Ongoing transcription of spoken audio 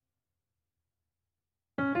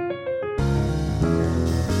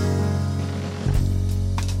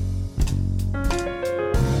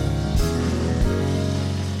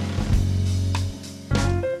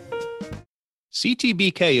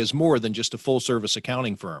CTBK is more than just a full-service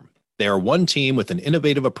accounting firm. They are one team with an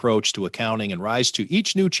innovative approach to accounting and rise to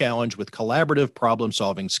each new challenge with collaborative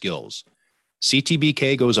problem-solving skills.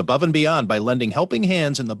 CTBK goes above and beyond by lending helping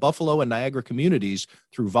hands in the Buffalo and Niagara communities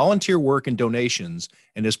through volunteer work and donations,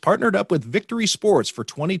 and is partnered up with Victory Sports for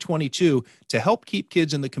 2022 to help keep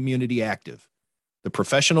kids in the community active. The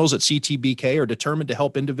professionals at CTBK are determined to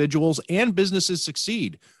help individuals and businesses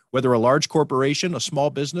succeed. Whether a large corporation, a small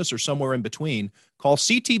business, or somewhere in between, call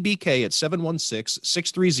CTBK at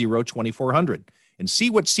 716-630-2400 and see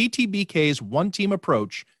what CTBK's one-team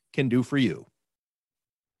approach can do for you.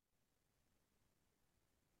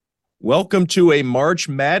 Welcome to a March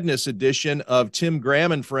Madness edition of Tim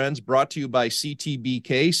Graham and Friends, brought to you by CTBK,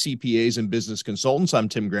 CPAs and Business Consultants. I'm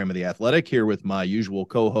Tim Graham of The Athletic, here with my usual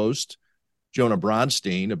co-host, Jonah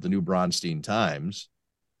Bronstein of the New Bronstein Times.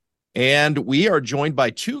 And we are joined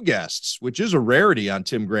by two guests, which is a rarity on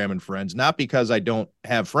Tim Graham and Friends, not because I don't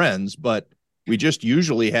have friends, but we just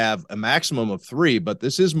usually have a maximum of three. But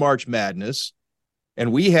this is March Madness,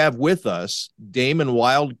 and we have with us Daemen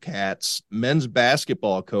Wildcats men's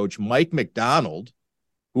basketball coach Mike MacDonald,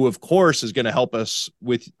 who, of course, is going to help us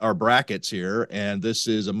with our brackets here. And this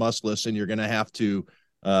is a must listen. You're going to have to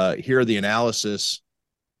hear the analysis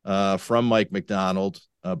from Mike MacDonald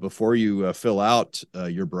before you fill out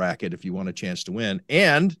your bracket if you want a chance to win.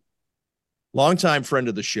 And longtime friend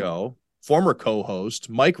of the show, former co-host,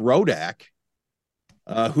 Mike Rodak,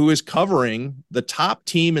 who is covering the top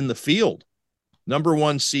team in the field, number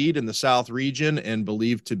one seed in the South region, and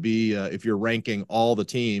believed to be, if you're ranking all the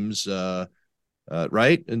teams,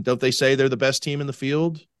 right? And don't they say they're the best team in the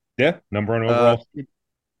field? Yeah, number one overall.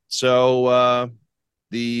 So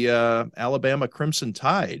the Alabama Crimson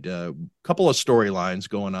Tide, a couple of storylines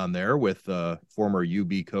going on there with former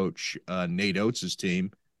UB coach Nate Oats'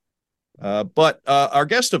 team. But our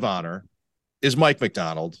guest of honor is Mike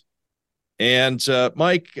MacDonald. And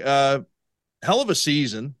Mike, hell of a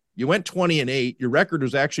season. You went 20-8. Your record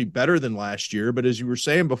was actually better than last year. But as you were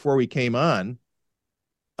saying before we came on,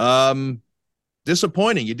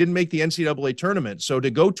 disappointing. You didn't make the NCAA tournament. So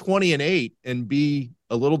to go 20-8 and be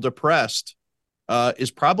a little depressed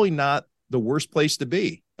is probably not the worst place to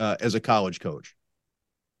be as a college coach.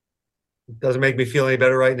 It doesn't make me feel any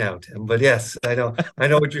better right now, Tim. But yes, I know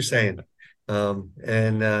what you're saying. We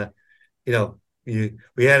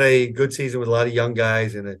had a good season with a lot of young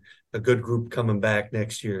guys and a good group coming back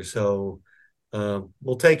next year. So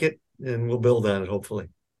we'll take it and we'll build on it, hopefully.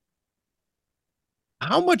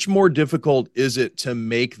 How much more difficult is it to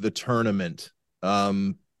make the tournament?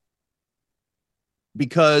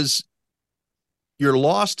 Because your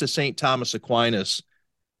loss to St. Thomas Aquinas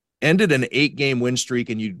ended an 8-game win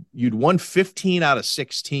streak, and you'd won 15 out of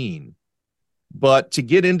 16. But to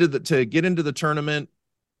get into the tournament,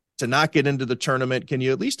 to not get into the tournament, can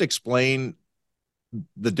you at least explain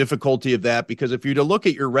the difficulty of that? Because if you're to look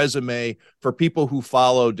at your resume for people who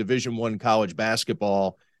follow Division I college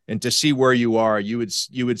basketball and to see where you are, you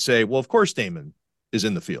would say, well, of course Daemen is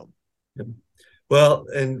in the field. Yep. Well,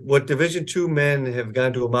 and what Division II men have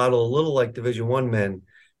gone to a model a little like Division I men,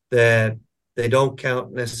 that they don't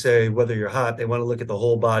count necessarily whether you're hot. They want to look at the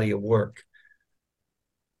whole body of work.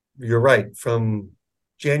 You're right. From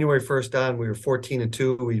January 1st on, we were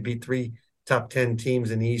 14-2. We beat 3 top 10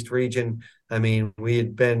 teams in the East region. I mean, we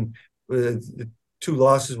had been the 2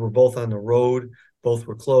 losses were both on the road. Both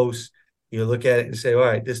were close. You look at it and say, all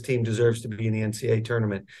right, this team deserves to be in the NCAA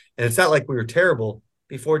tournament. And it's not like we were terrible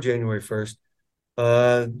before January 1st.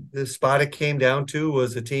 The spot it came down to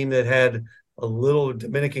was a team that had a little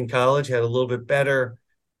Dominican college, had a little bit better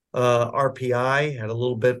RPI, had a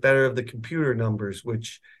little bit better of the computer numbers,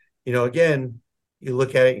 which, again, you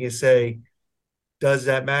look at it and you say, does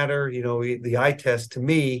that matter? The eye test to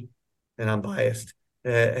me, and I'm biased,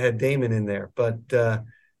 had Daemen in there. But,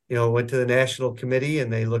 went to the national committee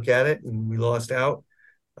and they look at it and we lost out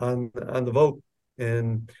on the vote.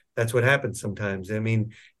 And that's what happens sometimes. I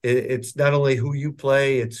mean, it's not only who you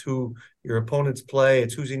play, it's who your opponents play,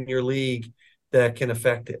 it's who's in your league that can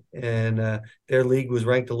affect it. And their league was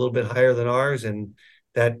ranked a little bit higher than ours, and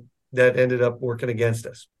that ended up working against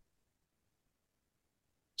us.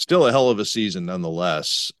 Still a hell of a season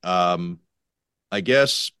nonetheless. I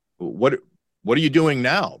guess what are you doing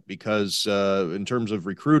now? Because in terms of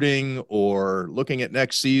recruiting or looking at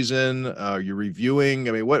next season, you're reviewing.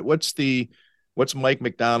 I mean, what's Mike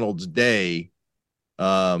MacDonald's day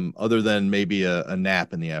other than maybe a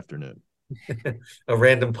nap in the afternoon? A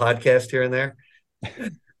random podcast here and there.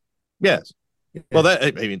 Yes. Yeah. Well,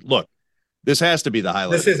 look, this has to be the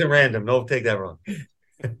highlight. This isn't random. Don't take that wrong.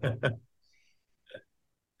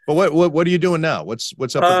 But what are you doing now? What's up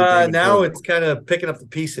with the Daemen Now program? it's kind of picking up the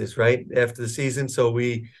pieces right after the season. So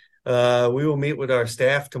we will meet with our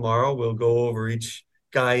staff tomorrow. We'll go over each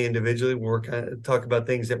guy individually. We'll talk about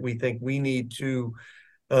things that we think we need to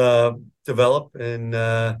develop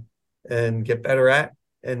and get better at,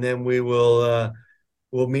 and then we'll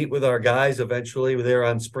meet with our guys eventually. They're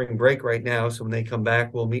on spring break right now, so when they come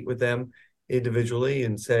back, we'll meet with them individually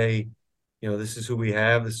and say, this is who we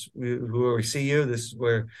have. This who we see you. This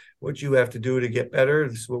is what you have to do to get better.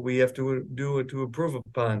 This is what we have to do to improve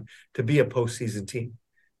upon to be a postseason team.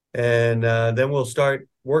 And then we'll start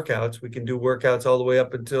workouts. We can do workouts all the way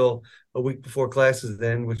up until a week before classes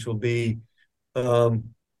then, which will be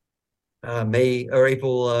May or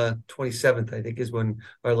April 27th, I think, is when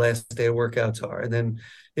our last day of workouts are. And then,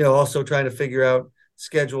 also trying to figure out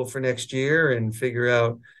schedule for next year and figure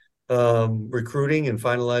out recruiting and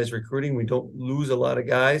finalize recruiting. We don't lose a lot of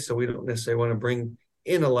guys, so we don't necessarily want to bring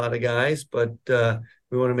in a lot of guys, but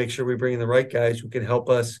we want to make sure we bring in the right guys who can help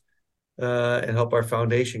us and help our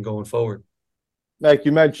foundation going forward. Like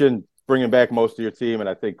you mentioned, bringing back most of your team, and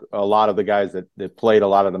I think a lot of the guys that played a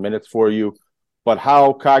lot of the minutes for you. But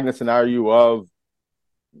how cognizant are you of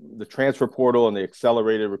the transfer portal and the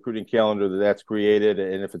accelerated recruiting calendar that's created?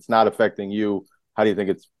 And if it's not affecting you, how do you think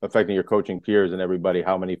it's affecting your coaching peers and everybody?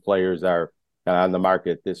 How many players are on the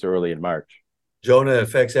market this early in March? Jonah,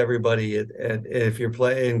 affects everybody if you're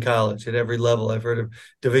playing in college at every level. I've heard of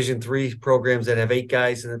Division III programs that have 8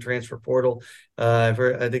 guys in the transfer portal. I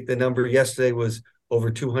think the number yesterday was over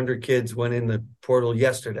 200 kids went in the portal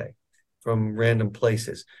yesterday from random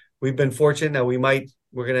places. We've been fortunate. Now we're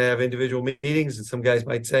going to have individual meetings, and some guys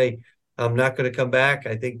might say, I'm not going to come back.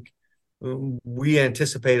 I think we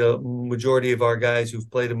anticipate a majority of our guys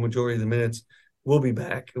who've played a majority of the minutes will be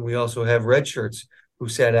back. And we also have red shirts who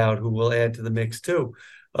sat out who will add to the mix too.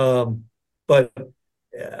 But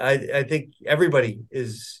I think everybody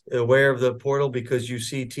is aware of the portal because you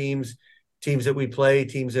see teams that we play,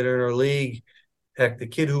 teams that are in our league. Heck, the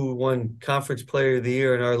kid who won Conference Player of the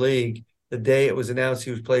Year in our league, the day it was announced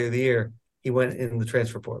he was Player of the Year, he went in the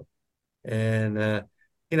transfer portal. And,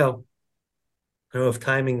 I don't know if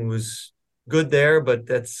timing was good there, but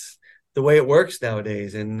that's the way it works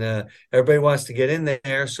nowadays. And everybody wants to get in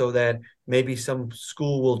there so that maybe some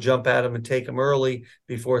school will jump at them and take them early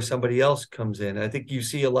before somebody else comes in. I think you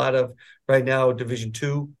see a lot of right now Division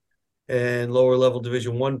II and lower level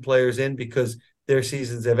Division I players in because their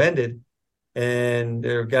seasons have ended. And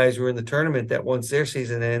there are guys who are in the tournament that once their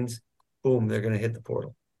season ends, boom, they're going to hit the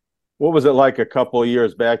portal. What was it like a couple of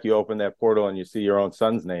years back? You open that portal and you see your own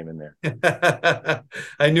son's name in there.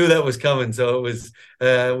 I knew that was coming, so it was.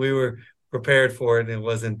 We were prepared for it, and it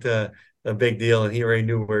wasn't a big deal. And he already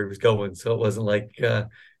knew where he was going, so it wasn't like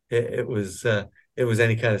it was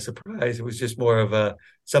any kind of surprise. It was just more of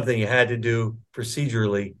something you had to do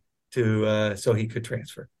procedurally to so he could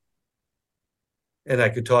transfer, and I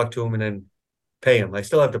could talk to him and then pay him. I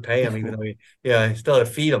still have to pay him, even though I still have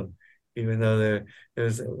to feed him, even though it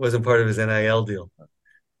wasn't part of his NIL deal.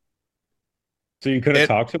 So you couldn't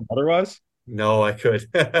talk to him otherwise? No, I could.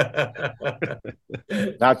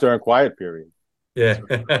 Not during quiet period. Yeah.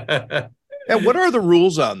 And what are the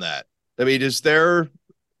rules on that? I mean, are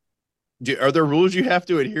there rules you have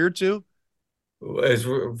to adhere to? As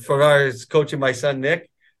far as coaching my son, Nick?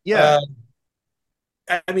 Yeah.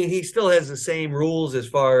 I mean, he still has the same rules as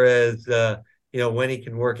far as, when he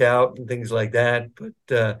can work out and things like that.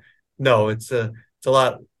 But no, it's a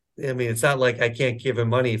lot. I mean, it's not like I can't give him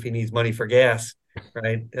money if he needs money for gas,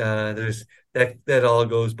 right? There's that all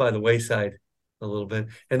goes by the wayside a little bit.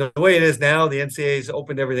 And the way it is now, the NCAA's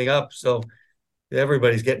opened everything up, so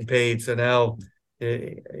everybody's getting paid. So now,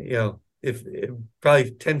 if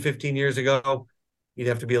probably 10, 15 years ago, you'd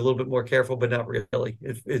have to be a little bit more careful, but not really.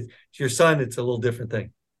 If it's your son, it's a little different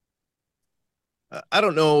thing. I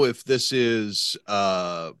don't know if this is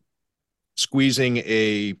squeezing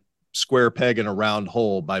a square peg in a round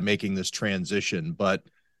hole by making this transition, but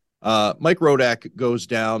Mike Rodak goes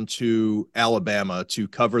down to Alabama to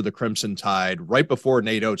cover the Crimson Tide right before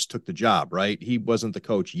Nate Oats took the job, right? He wasn't the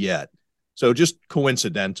coach yet. So just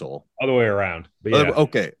coincidental. Other way around. But yeah.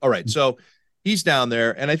 Okay. All right. So he's down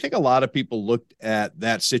there. And I think a lot of people looked at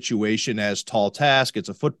that situation as tall task. It's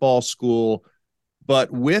a football school.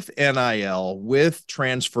 But with NIL, with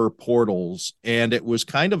transfer portals, and it was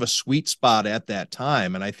kind of a sweet spot at that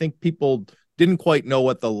time. And I think people didn't quite know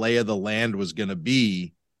what the lay of the land was going to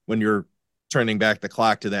be when you're turning back the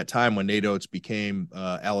clock to that time when Nate Oats became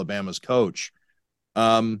Alabama's coach.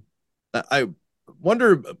 I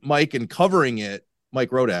wonder, Mike, in covering it,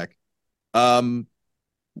 Mike Rodak,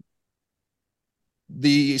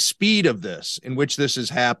 the speed of this, in which this has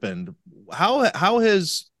happened, how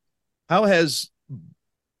has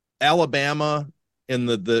Alabama and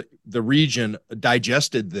the region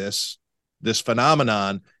digested this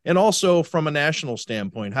phenomenon? And also from a national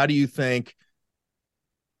standpoint, how do you think,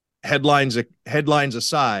 headlines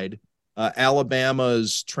aside,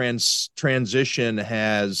 Alabama's transition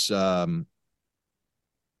has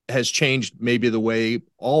changed maybe the way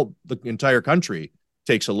the entire country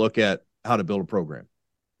takes a look at how to build a program?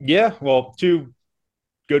 Yeah, well, two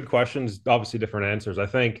good questions, obviously different answers. I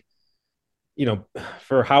think,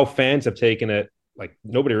 for how fans have taken it, like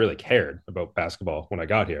nobody really cared about basketball when I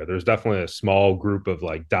got here. There's definitely a small group of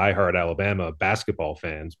like diehard Alabama basketball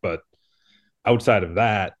fans, but outside of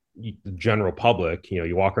that, the general public,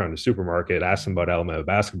 you walk around the supermarket, ask them about Alabama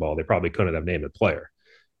basketball, they probably couldn't have named a player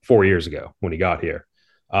 4 years ago when he got here.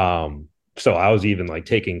 So I was even like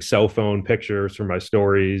taking cell phone pictures for my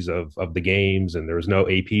stories of the games, and there was no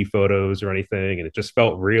AP photos or anything, and it just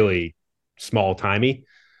felt really small timey.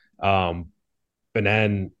 But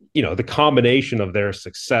then, the combination of their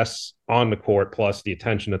success on the court plus the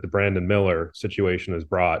attention that the Brandon Miller situation has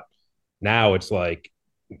brought, now it's like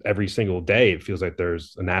every single day it feels like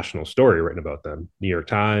there's a national story written about them. New York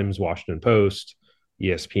Times, Washington Post,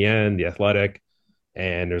 ESPN, The Athletic,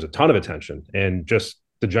 and there's a ton of attention. And just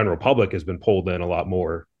the general public has been pulled in a lot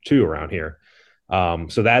more too around here.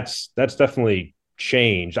 So that's definitely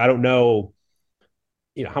changed. I don't know,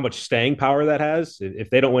 how much staying power that has. If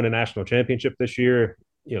they don't win a national championship this year,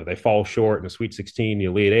 they fall short in the Sweet 16, the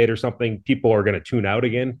Elite Eight or something, people are going to tune out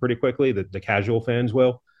again pretty quickly. The casual fans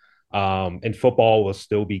will. And football will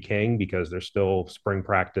still be king because there's still spring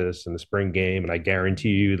practice and the spring game. And I guarantee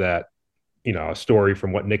you that, a story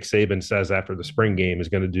from what Nick Saban says after the spring game is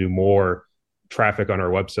going to do more traffic on our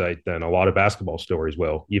website than a lot of basketball stories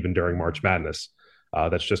will, even during March Madness.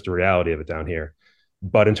 That's just the reality of it down here.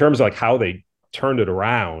 But in terms of like how they turned it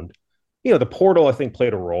around, the portal, I think,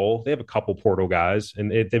 played a role. They have a couple portal guys, and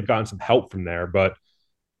they've gotten some help from there. But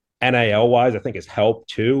NIL-wise, I think it's helped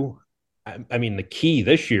too. I mean, the key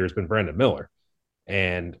this year has been Brandon Miller.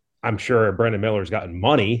 And I'm sure Brandon Miller's gotten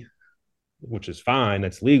money, which is fine.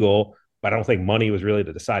 That's legal. But I don't think money was really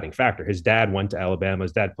the deciding factor. His dad went to Alabama.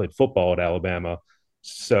 His dad played football at Alabama.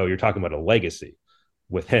 So you're talking about a legacy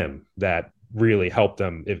with him that really helped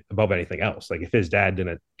him above anything else. Like if his dad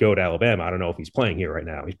didn't go to Alabama, I don't know if he's playing here right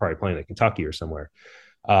now. He's probably playing at Kentucky or somewhere.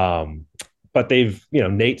 But they've,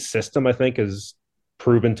 Nate's system, I think, has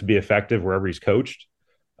proven to be effective wherever he's coached.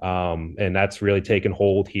 And that's really taken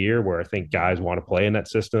hold here, where I think guys want to play in that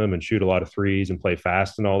system and shoot a lot of threes and play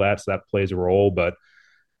fast and all that. So that plays a role. But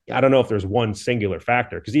I don't know if there's one singular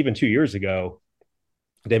factor, because even 2 years ago,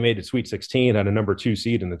 they made it Sweet 16, had a number 2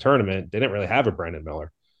 seed in the tournament. They didn't really have a Brandon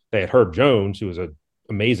Miller. They had Herb Jones, who was an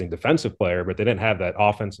amazing defensive player, but they didn't have that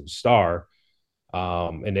offensive star.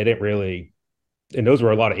 And they didn't really, and those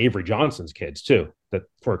were a lot of Avery Johnson's kids too, that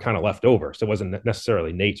were kind of left over. So it wasn't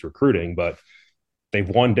necessarily Nate's recruiting, but they've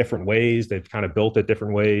won different ways. They've kind of built it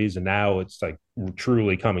different ways. And now it's like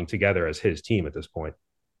truly coming together as his team at this point.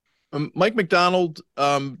 Mike MacDonald.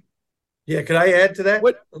 Yeah, could I add to that?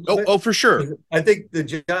 What? Oh, for sure. I think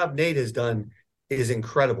the job Nate has done is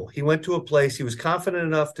incredible. He went to a place, he was confident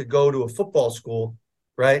enough to go to a football school,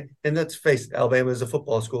 right? And let's face it, Alabama is a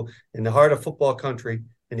football school in the heart of football country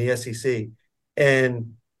in the SEC.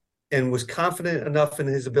 And was confident enough in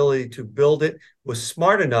his ability to build it, was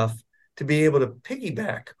smart enough to be able to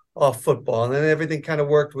piggyback off football. And then everything kind of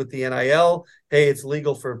worked with the NIL. Hey, it's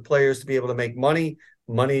legal for players to be able to make money.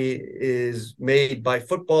 Money is made by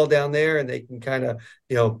football down there, and they can kind of,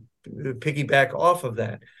 piggyback off of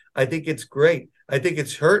that. I think it's great. I think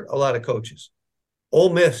it's hurt a lot of coaches. Ole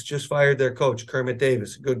Miss just fired their coach, Kermit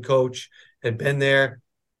Davis, a good coach, had been there,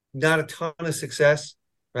 not a ton of success,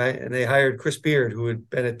 right? And they hired Chris Beard, who had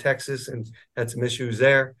been at Texas and had some issues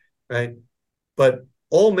there, right? But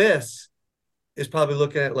Ole Miss is probably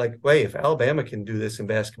looking at like, wait, if Alabama can do this in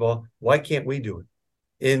basketball, why can't we do it?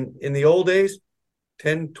 In the old days,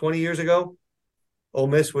 10, 20 years ago, Ole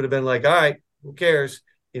Miss would have been like, all right, who cares?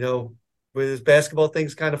 This basketball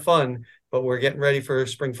thing's kind of fun, but we're getting ready for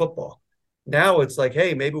spring football. Now it's like,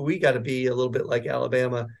 hey, maybe we got to be a little bit like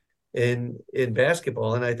Alabama in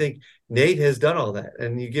basketball. And I think Nate has done all that.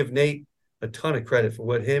 And you give Nate a ton of credit for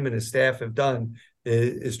what him and his staff have done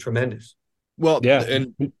is tremendous. Well, yeah.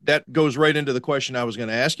 And that goes right into the question I was going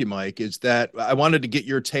to ask you, Mike, is that I wanted to get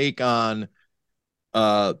your take on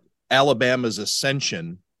Alabama's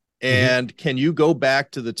ascension. And can you go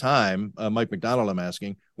back to the time, Mike MacDonald, I'm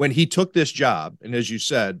asking, when he took this job? And as you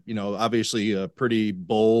said, obviously a pretty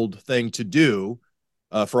bold thing to do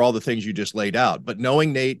for all the things you just laid out. But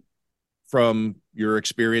knowing Nate from your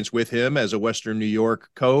experience with him as a Western New York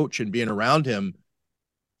coach and being around him,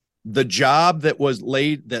 the job that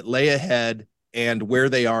lay ahead and where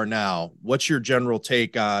they are now, what's your general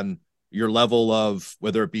take on your level of,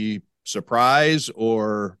 whether it be surprise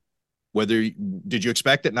or did you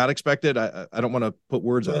expect it, not expect it? I don't want to put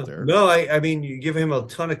words out there. No, I mean, you give him a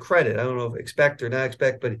ton of credit. I don't know if expect or not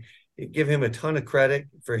expect, but you give him a ton of credit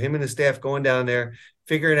for him and his staff going down there,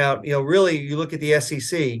 figuring out, really, you look at the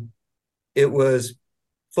SEC, it was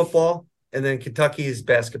football and then Kentucky's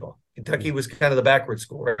basketball. Kentucky was kind of the backward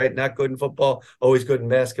school, right? Not good in football, always good in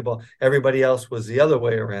basketball. Everybody else was the other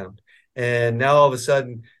way around. And now all of a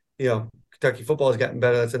sudden, Kentucky football has gotten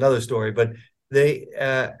better. That's another story. But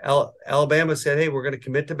Alabama said, hey, we're going to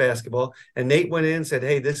commit to basketball. And Nate went in and said,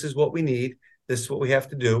 hey, this is what we need. This is what we have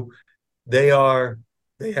to do. They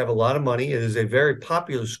have a lot of money. It is a very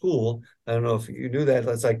popular school. I don't know if you knew that.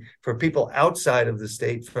 That's like for people outside of the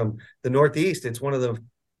state from the Northeast, it's one of the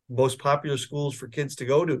most popular schools for kids to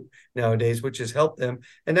go to nowadays, which has helped them.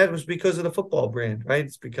 And that was because of the football brand,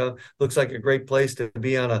 right? Looks like a great place to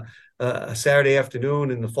be on a Saturday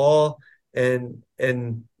afternoon in the fall. And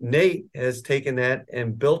Nate has taken that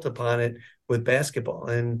and built upon it with basketball.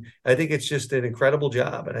 And I think it's just an incredible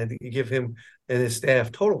job. And I think you give him and his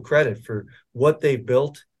staff total credit for what they've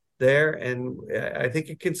built there. And I think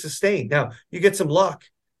it can sustain. Now, you get some luck.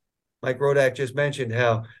 Mike Rodak just mentioned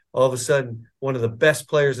how all of a sudden one of the best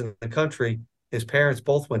players in the country, his parents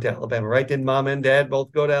both went to Alabama, right? Didn't mom and dad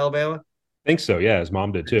both go to Alabama? I think so. Yeah, his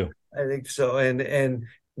mom did too. I think so. And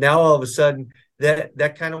now all of a sudden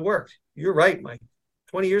that kind of worked. You're right, Mike.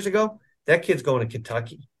 20 years ago, that kid's going to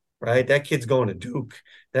Kentucky, right? That kid's going to Duke.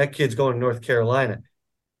 That kid's going to North Carolina.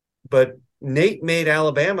 But Nate made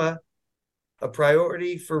Alabama a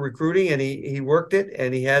priority for recruiting, and he worked it,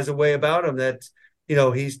 and he has a way about him that,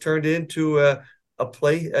 he's turned it into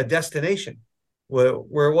a destination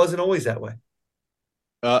where it wasn't always that way.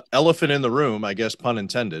 Elephant in the room, I guess, pun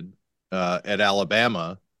intended, at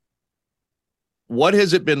Alabama. What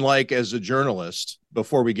has it been like as a journalist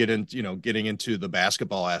before we get into, getting into the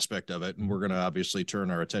basketball aspect of it? And we're going to obviously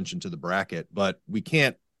turn our attention to the bracket, but we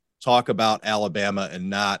can't talk about Alabama and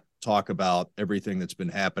not talk about everything that's been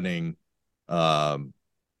happening off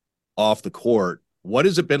the court. What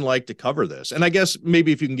has it been like to cover this? And I guess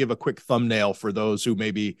maybe if you can give a quick thumbnail for those who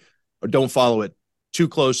maybe don't follow it too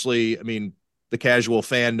closely. I mean, the casual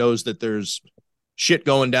fan knows that there's shit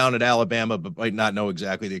going down at Alabama, but might not know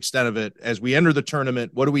exactly the extent of it. As we enter the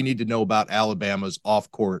tournament, what do we need to know about Alabama's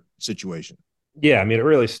off-court situation? Yeah, I mean, it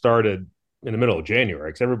really started in the middle of January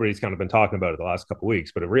because everybody's kind of been talking about it the last couple of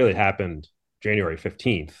weeks, but it really happened January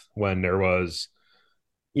 15th when there was,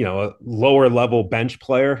 a lower level bench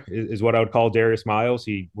player is what I would call Darius Miles.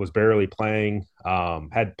 He was barely playing,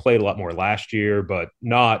 had played a lot more last year, but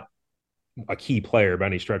not a key player by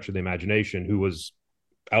any stretch of the imagination, who was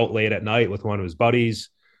out late at night with one of his buddies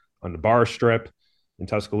on the bar strip in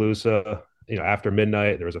Tuscaloosa. After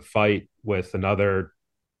midnight, there was a fight with another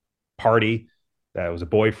party that was a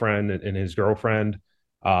boyfriend and his girlfriend,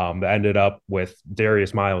 that ended up with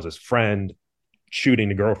Darius Miles' friend shooting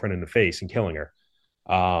the girlfriend in the face and killing her.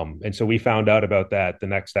 And so we found out about that the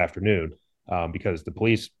next afternoon, because the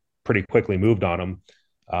police pretty quickly moved on him.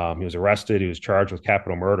 He was arrested. He was charged with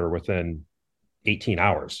capital murder within 18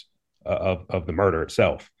 hours of the murder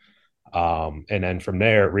itself. And then from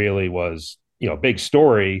there, it really was, a big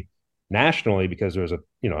story nationally because there was an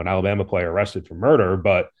Alabama player arrested for murder.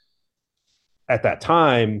 But at that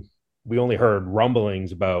time, we only heard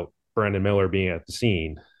rumblings about Brandon Miller being at the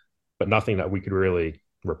scene, but nothing that we could really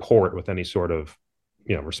report with any sort of,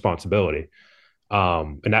 responsibility.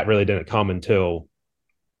 And that really didn't come until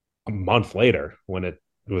a month later when it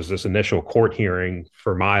was this initial court hearing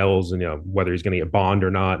for Miles and, whether he's going to get bond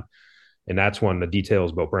or not. And that's when the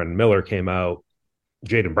details about Brandon Miller came out.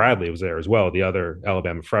 Jaden Bradley was there as well, the other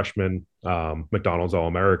Alabama freshman, McDonald's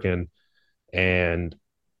All-American. And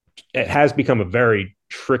it has become a very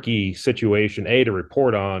tricky situation, A, to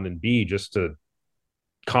report on, and B, just to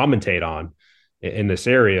commentate on in this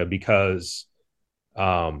area because,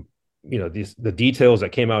 the details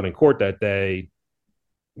that came out in court that day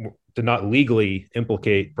did not legally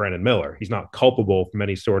implicate Brandon Miller. He's not culpable from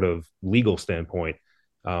any sort of legal standpoint,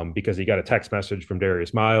 because he got a text message from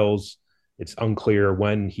Darius Miles. It's unclear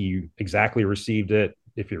when he exactly received it,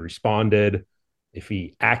 if he responded, if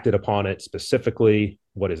he acted upon it specifically,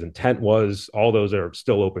 what his intent was. All those are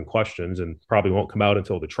still open questions and probably won't come out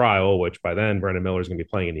until the trial, which by then Brandon Miller is going to be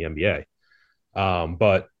playing in the NBA.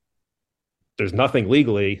 But there's nothing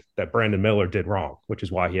legally that Brandon Miller did wrong, which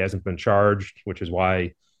is why he hasn't been charged, which is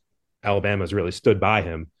why Alabama has really stood by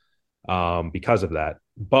him. because of that.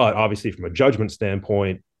 But obviously, from a judgment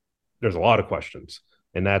standpoint, there's a lot of questions.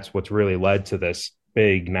 And that's what's really led to this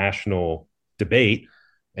big national debate.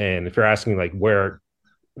 And if you're asking like what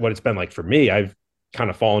it's been like for me, I've kind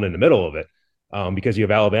of fallen in the middle of it, because you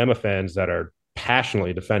have Alabama fans that are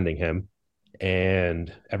passionately defending him.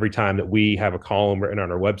 And every time that we have a column written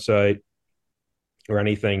on our website or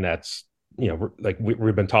anything that's, like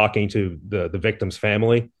we've been talking to the victim's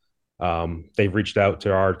family, they've reached out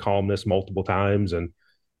to our columnists multiple times, and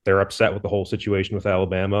they're upset with the whole situation with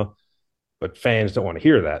Alabama. But fans don't want to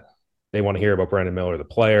hear that. They want to hear about Brandon Miller, the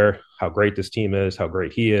player, how great this team is, how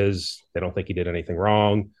great he is. They don't think he did anything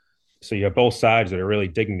wrong. So you have both sides that are really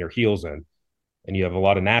digging their heels in. And you have a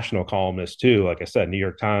lot of national columnists too. Like I said, New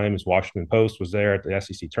York Times, Washington Post was there at the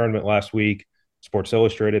SEC tournament last week. Sports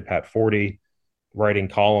Illustrated, Pat Forty, writing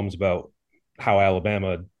columns about how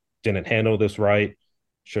Alabama didn't handle this right,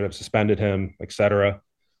 should have suspended him, etc.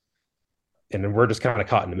 And then we're just kind of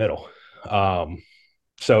caught in the middle.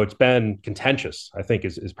 So it's been contentious, I think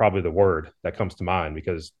is probably the word that comes to mind,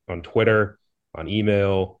 because on Twitter, on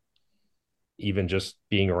email, even just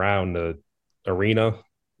being around the arena,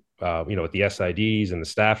 with the SIDs and the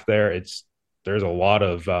staff there, there's a lot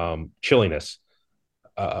of chilliness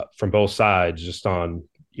from both sides. Just on,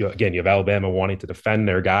 again, you have Alabama wanting to defend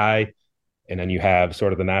their guy, and then you have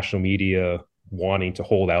sort of the national media wanting to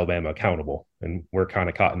hold Alabama accountable, and we're kind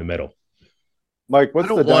of caught in the middle. Mike, what's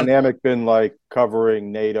the dynamic been like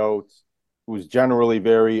covering Nate Oats, who's generally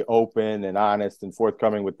very open and honest and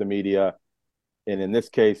forthcoming with the media, and in this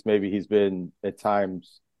case, maybe he's been at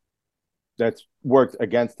times that's worked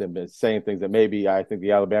against him, is saying things that maybe I think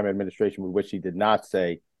the Alabama administration would wish he did not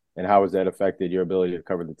say, and how has that affected your ability to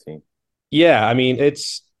cover the team? Yeah, I mean,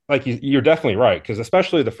 it's like you're definitely right, because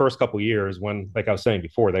especially the first couple of years when, like I was saying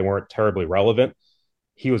before, they weren't terribly relevant.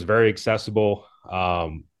 He was very accessible,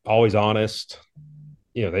 always honest.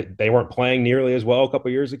 They weren't playing nearly as well a couple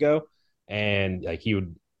of years ago, and like he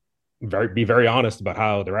would be very honest about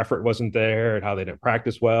how their effort wasn't there and how they didn't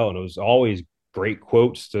practice well, and it was always great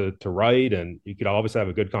quotes to write, and you could always have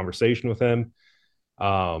a good conversation with him.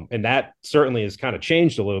 And that certainly has kind of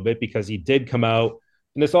changed a little bit, because he did come out,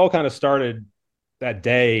 and this all kind of started that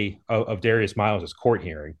day of Darius Miles' court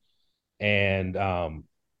hearing. And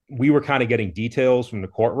we were kind of getting details from the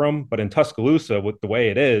courtroom, but in Tuscaloosa, with the way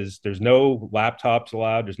it is, there's no laptops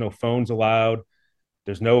allowed, there's no phones allowed,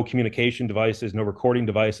 there's no communication devices, no recording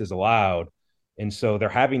devices allowed. And so they're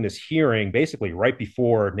having this hearing basically right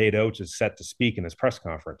before Nate Oats is set to speak in his press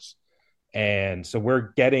conference. And so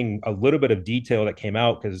we're getting a little bit of detail that came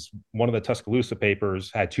out, because one of the Tuscaloosa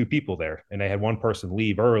papers had two people there, and they had one person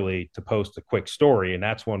leave early to post a quick story. And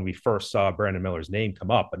that's when we first saw Brandon Miller's name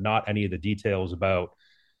come up, but not any of the details about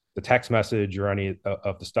the text message or any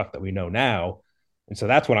of the stuff that we know now. And so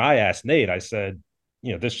that's when I asked Nate, I said,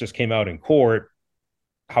 this just came out in court.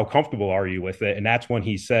 How comfortable are you with it? And that's when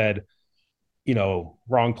he said,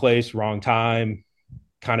 wrong place, wrong time,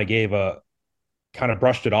 kind of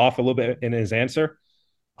brushed it off a little bit in his answer.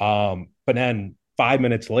 But then 5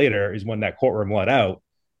 minutes later is when that courtroom let out.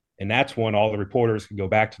 And that's when all the reporters could go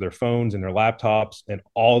back to their phones and their laptops, and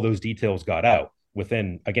all those details got out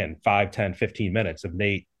within, again, 5, 10, 15 minutes of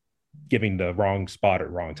Nate giving the wrong spot at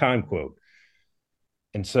wrong time quote.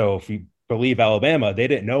 And so if you believe Alabama, they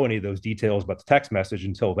didn't know any of those details about the text message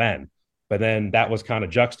until then. But then that was kind of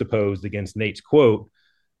juxtaposed against Nate's quote,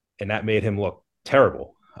 and that made him look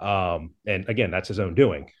terrible. And again, that's his own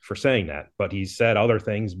doing for saying that. But he said other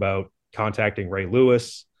things about contacting Ray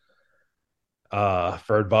Lewis for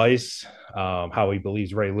advice, how he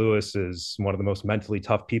believes Ray Lewis is one of the most mentally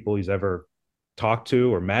tough people he's ever talked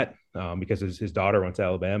to or met, because his daughter went to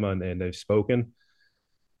Alabama and they've spoken.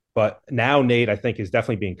 But now Nate, I think, is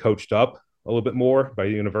definitely being coached up a little bit more by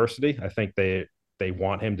the university. I think they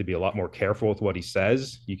want him to be a lot more careful with what he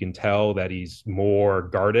says. You can tell that he's more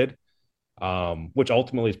guarded, which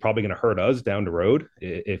ultimately is probably going to hurt us down the road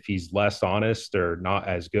if he's less honest or not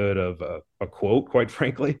as good of a quote, quite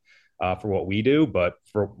frankly, for what we do. But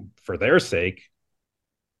for their sake,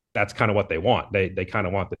 that's kind of what they want. They kind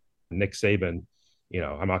of want the Nick Saban,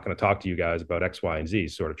 I'm not going to talk to you guys about X, Y, and Z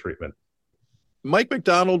sort of treatment. Mike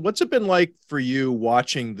MacDonald, what's it been like for you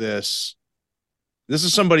watching this? This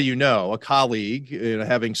is somebody a colleague,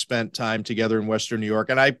 having spent time together in Western New York.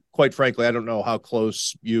 And I, quite frankly, I don't know how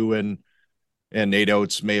close you and Nate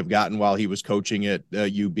Oats may have gotten while he was coaching at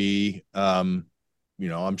UB.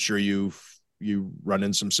 I'm sure you run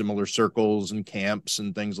in some similar circles and camps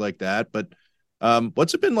and things like that. But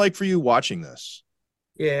what's it been like for you watching this?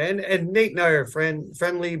 Yeah, and Nate and I are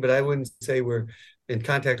friendly, but I wouldn't say we're in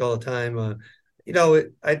contact all the time.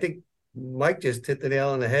 I think Mike just hit the nail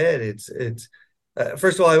on the head. It's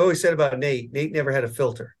first of all, I've always said about Nate never had a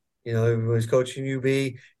filter. You know, when he was coaching UB,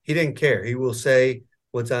 he didn't care. He will say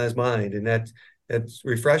what's on his mind, and that's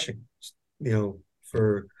refreshing. You know,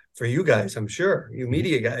 for you guys, I'm sure, you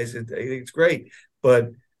media guys, it's great.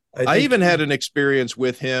 But I even had an experience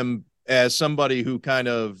with him as somebody who kind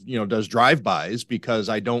of, you know, does drive-bys because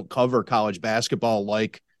I don't cover college basketball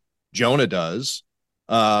like Jonah does.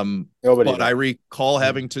 But I recall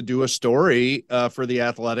having to do a story for The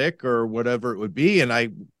Athletic or whatever it would be. And I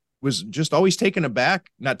was just always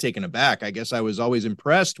not taken aback. I guess I was always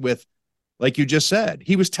impressed with, like you just said,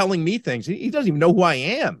 he was telling me things. He doesn't even know who I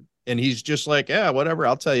am. And he's just like, yeah, whatever,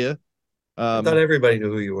 I'll tell you. I thought everybody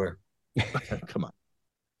knew who you were. Come on.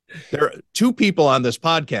 There are two people on this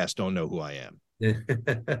podcast don't know who I am.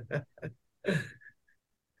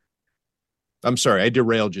 I'm sorry, I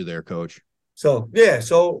derailed you there, Coach. So, yeah.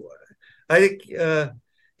 So I think,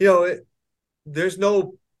 there's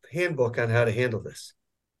no handbook on how to handle this.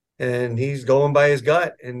 And he's going by his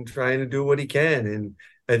gut and trying to do what he can. And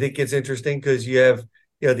I think it's interesting because you have,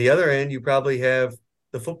 the other end, you probably have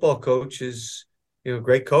the football coach is,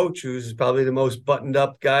 great coach who's probably the most buttoned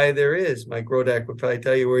up guy there is. Mike Rodak would probably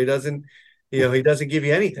tell you where he doesn't give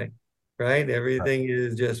you anything, right? Everything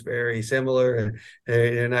is just very similar, and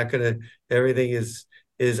they're not going to. Everything is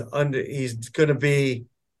under. He's going to be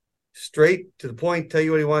straight to the point, tell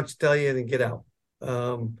you what he wants to tell you, and then get out.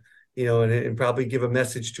 And probably give a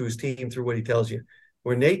message to his team through what he tells you.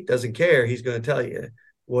 Where Nate doesn't care, he's going to tell you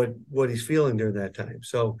what he's feeling during that time.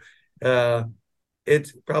 So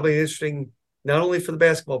it's probably interesting. Not only for the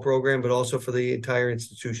basketball program, but also for the entire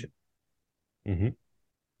institution. Mm-hmm.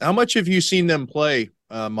 How much have you seen them play,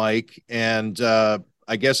 Mike? And I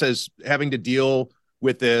guess as having to deal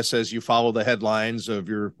with this as you follow the headlines of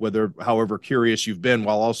however curious you've been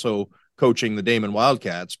while also coaching the Daemen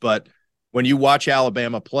Wildcats. But when you watch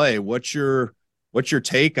Alabama play, what's your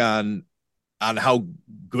take on how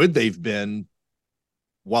good they've been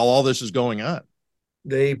while all this is going on?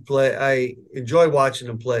 I enjoy watching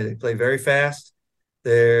them play. They play very fast.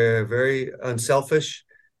 They're very unselfish.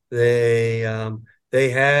 They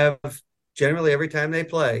have generally every time they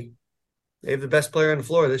play, they have the best player on the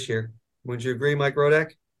floor this year. Would you agree, Mike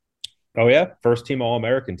Rodak? Oh yeah, first team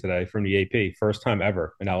All-American today from the AP. First time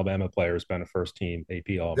ever an Alabama player has been a first team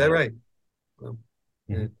AP All-American. Is that right? Well,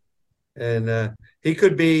 and he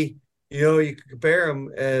could be. You could compare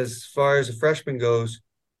him as far as a freshman goes.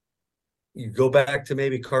 You go back to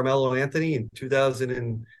maybe Carmelo Anthony in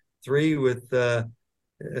 2003 with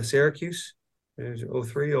Syracuse,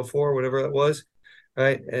 03, 04, whatever it was,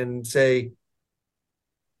 right? And say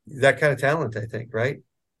that kind of talent, I think, right?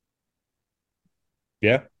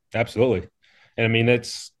 Yeah, absolutely. And I mean,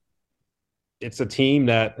 it's a team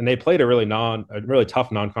and they played a really tough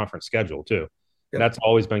non-conference schedule too. Yep. And that's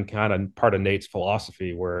always been kind of part of Nate's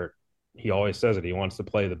philosophy, where he always says that he wants to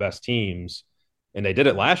play the best teams. And they did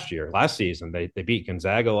it last season. They beat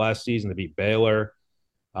Gonzaga last season. They beat Baylor.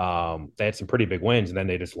 They had some pretty big wins, and then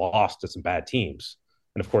they just lost to some bad teams.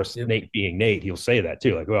 And, of course, yep. Nate being Nate, he'll say that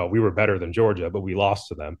too. Like, well, we were better than Georgia, but we lost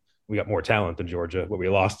to them. We got more talent than Georgia, but we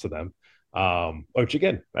lost to them. Which,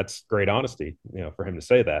 again, that's great honesty, for him to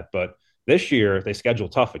say that. But this year, they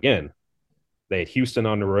scheduled tough again. They had Houston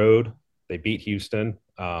on the road. They beat Houston.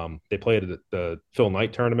 They played the Phil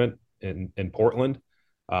Knight tournament in Portland.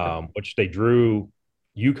 Which they drew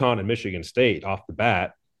UConn and Michigan State off the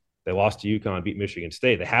bat. They lost to UConn, beat Michigan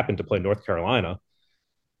State. They happened to play North Carolina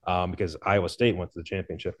because Iowa State went to the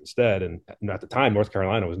championship instead. And at the time, North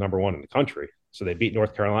Carolina was number one in the country. So they beat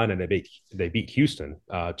North Carolina and they beat Houston,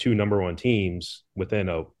 two number one teams within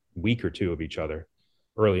a week or two of each other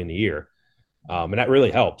early in the year. And that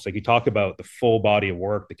really helps. Like, you talk about the full body of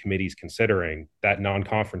work the committee's considering. That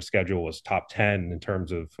non-conference schedule was top 10 in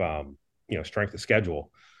terms of strength of schedule.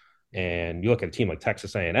 And you look at a team like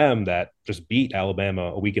Texas A&M that just beat Alabama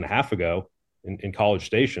a week and a half ago in College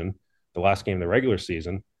Station, the last game of the regular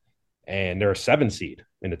season, and they're a 7 seed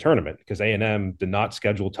in the tournament because A&M did not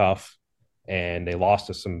schedule tough, and they lost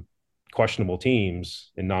to some questionable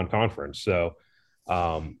teams in non-conference. So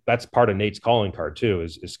that's part of Nate's calling card too,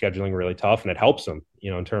 is scheduling really tough, and it helps him,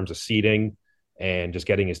 in terms of seeding and just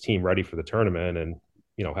getting his team ready for the tournament. And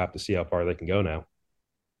have to see how far they can go now.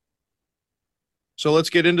 So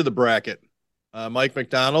let's get into the bracket. Mike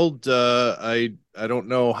MacDonald, I don't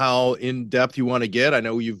know how in-depth you want to get. I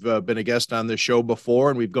know you've been a guest on this show before,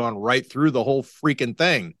 and we've gone right through the whole freaking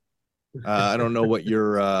thing. I don't know what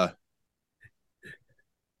your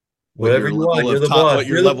whatever you want. You're the boss.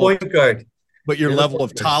 You're the point guard. But your level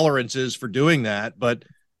of tolerance is for doing that. But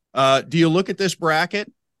do you look at this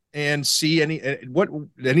bracket and see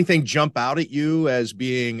anything jump out at you as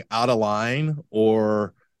being out of line,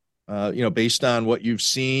 or based on what you've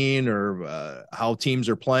seen, or how teams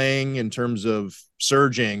are playing in terms of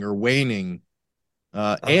surging or waning,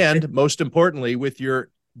 and most importantly, with your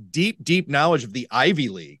deep knowledge of the Ivy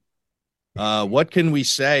League, what can we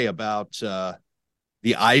say about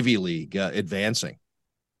the Ivy League advancing?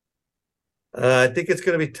 I think it's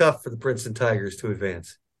going to be tough for the Princeton Tigers to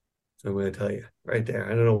advance. So I'm going to tell you right there. I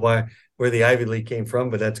don't know where the Ivy League came from,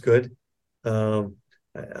 but that's good. Well,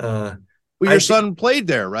 your son played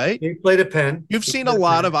there, right? He played at Penn. You've seen a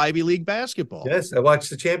lot of Ivy League basketball. Yes, I watched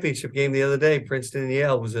the championship game the other day. Princeton and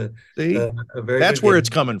Yale was a very. That's where it's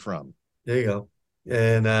coming from. There you go.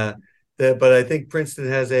 And but I think Princeton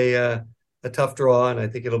has a tough draw, and I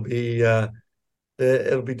think it'll be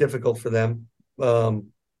difficult for them.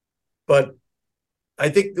 But I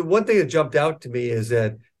think the one thing that jumped out to me is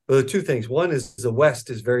that the two things. One is the West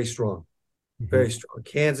is very strong, very strong.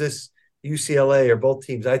 Kansas, UCLA are both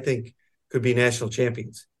teams I think could be national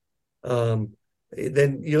champions. Then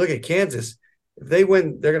you look at Kansas. If they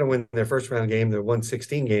win, they're going to win their first round game, their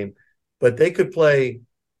 1-16 game, but they could play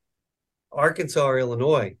Arkansas or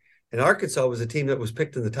Illinois. And Arkansas was a team that was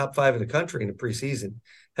picked in the top 5 in the country in the preseason.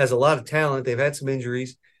 Has a lot of talent. They've had some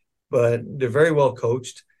injuries, but they're very well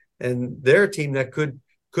coached. And they're a team that could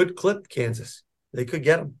clip Kansas. They could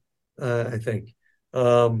get them, I think.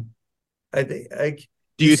 Do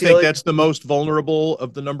you think that's the most vulnerable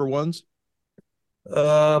of the number ones?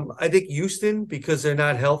 I think Houston, because they're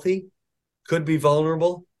not healthy, could be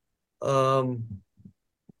vulnerable. Plus,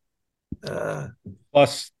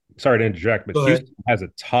 sorry to interject, but Houston has a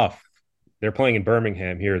tough. They're playing in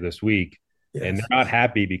Birmingham here this week, and they're not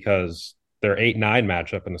happy because their 8-9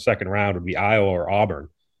 matchup in the second round would be Iowa or Auburn.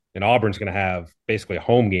 And Auburn's going to have basically a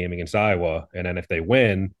home game against Iowa. And then if they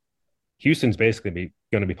win, Houston's basically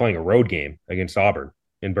going to be playing a road game against Auburn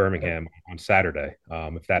in Birmingham on Saturday,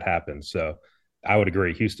 if that happens. So I would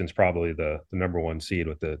agree. Houston's probably the number one seed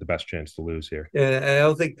with the best chance to lose here. And I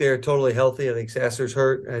don't think they're totally healthy. I think Sasser's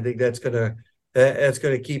hurt. I think that's going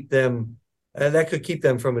to keep them that could keep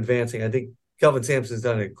them from advancing. I think Kelvin Sampson's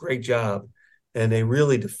done a great job, and they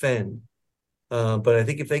really defend. But I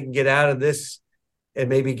think if they can get out of this and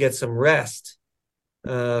maybe get some rest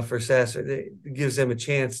for Sasser, it gives them a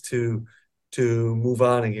chance to move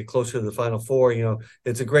on and get closer to the Final Four.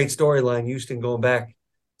 It's a great storyline, Houston going back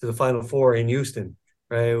to the Final Four in Houston,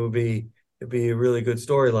 right? It'd be a really good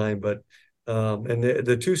storyline. But and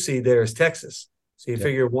the 2 seed there is Texas, so you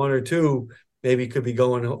figure 1 or 2 maybe could be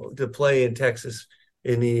going to play in Texas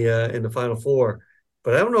in the Final Four.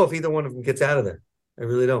 But I don't know if either one of them gets out of there. I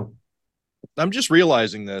really don't. I'm just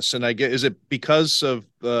realizing this, and is it because of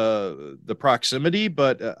the proximity?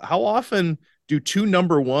 But how often do 2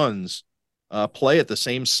 number ones play at the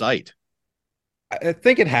same site? I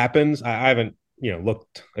think it happens. I haven't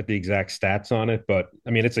looked at the exact stats on it, but I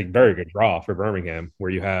mean it's a very good draw for Birmingham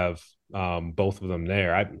where you have both of them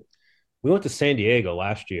there. We went to San Diego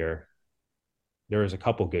last year. There was a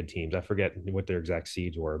couple good teams. I forget what their exact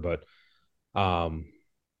seeds were, but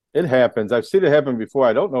it happens. I've seen it happen before.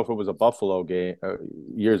 I don't know if it was a Buffalo game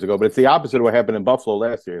years ago, but it's the opposite of what happened in Buffalo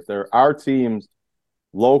last year. If there are teams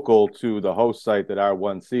local to the host site that are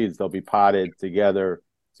 1 seeds, they'll be potted together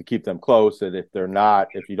to keep them close. And if they're not,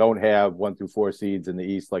 if you don't have 1 through 4 seeds in the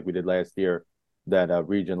East like we did last year, then a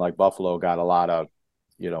region like Buffalo got a lot of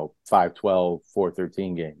 5-12,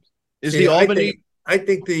 4-13 games. Is the Albany? I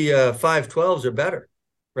think the 5-12s are better,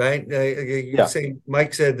 right?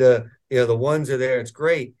 Mike said the ones are there. It's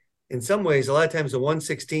great. In some ways, a lot of times the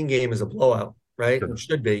 1-16 game is a blowout, right? Sure. It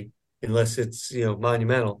should be, unless it's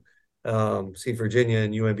monumental. See Virginia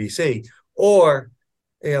and UMBC, or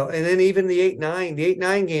and then even the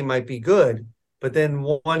 8-9 game might be good, but then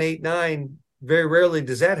 1-8-9, very rarely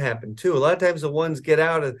does that happen too. A lot of times the ones get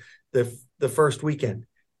out of the first weekend,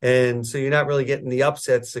 and so you're not really getting the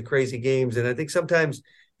upsets, the crazy games. And I think sometimes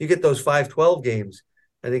you get those 5-12 games.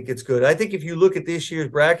 I think it's good. I think if you look at this year's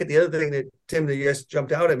bracket, the other thing that Tim that just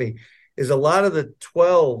jumped out at me is a lot of the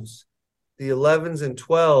 12s, the 11s and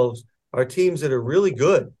 12s are teams that are really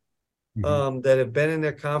good. That have been in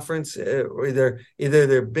their conference, or either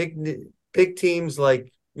they're big teams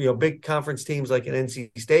like big conference teams like an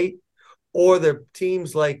NC State, or they're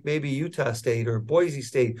teams like maybe Utah State or Boise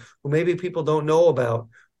State, who maybe people don't know about,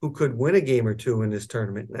 who could win a game or 2 in this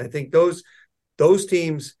tournament. And I think those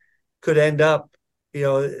teams could end up,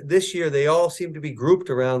 this year they all seem to be grouped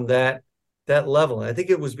around that level. And I think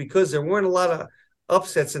it was because there weren't a lot of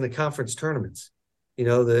upsets in the conference tournaments.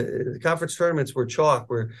 The conference tournaments were chalk,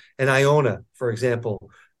 where an Iona, for example,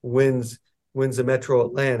 wins the Metro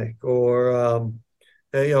Atlantic, or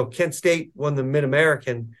Kent State won the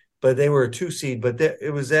Mid-American, but they were a 2 seed. But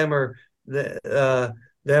it was them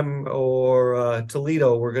or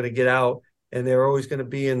Toledo were going to get out, and they're always going to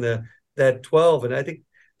be in that 12. And I think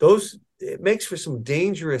it makes for some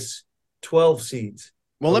dangerous 12 seeds.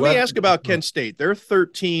 Well, let me ask about Kent State. They're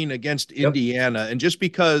 13 against Indiana, and just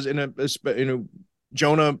because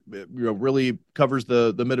Jonah really covers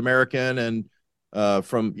the Mid-American, and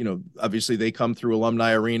from obviously they come through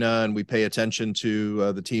Alumni Arena, and we pay attention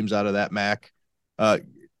to the teams out of that MAC.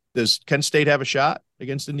 Does Kent State have a shot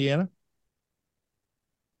against Indiana?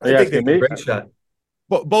 I think they have a great shot.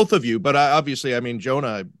 Both of you, but obviously,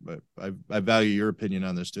 Jonah, I value your opinion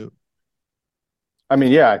on this too. I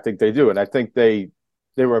think they do, and I think they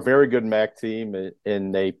were a very good MAC team,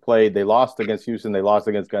 and they lost against Houston, they lost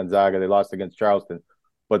against Gonzaga, they lost against Charleston,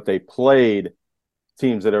 but they played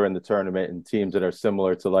teams that are in the tournament and teams that are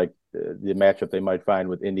similar to like the matchup they might find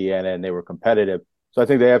with Indiana, and they were competitive. So I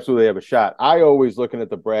think they absolutely have a shot. I always, looking at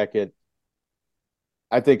the bracket,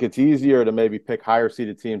 I think it's easier to maybe pick higher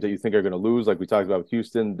seeded teams that you think are going to lose, like we talked about with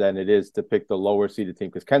Houston, than it is to pick the lower seeded team,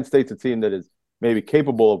 because Kent State's a team that is maybe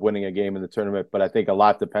capable of winning a game in the tournament, but I think a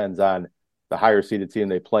lot depends on the higher seeded team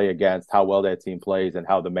they play against, how well that team plays, and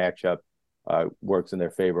how the matchup works in their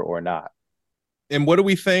favor or not. And what do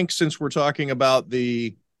we think, since we're talking about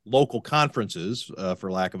the local conferences,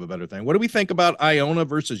 for lack of a better thing, what do we think about Iona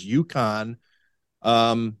versus UConn?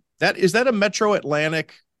 Is that a Metro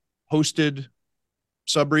Atlantic hosted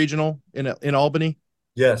sub-regional in Albany?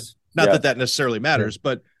 Yes. Not that necessarily matters,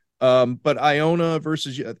 but Iona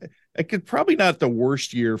versus, it could probably not the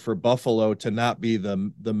worst year for Buffalo to not be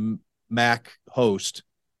the MAC host,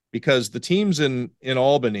 because the teams in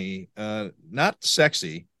Albany, not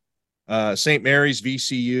sexy. St. Mary's,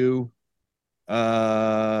 VCU,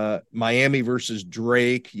 Miami versus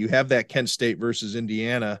Drake. You have that Kent State versus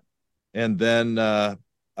Indiana. And then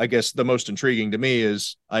I guess the most intriguing to me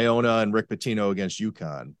is Iona and Rick Pitino against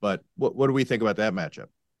UConn. But what do we think about that matchup?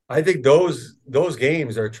 I think those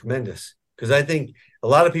games are tremendous, because I think a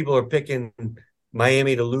lot of people are picking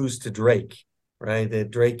Miami to lose to Drake, right?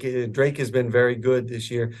 That Drake has been very good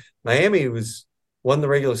this year. Miami won the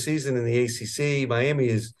regular season in the ACC. Miami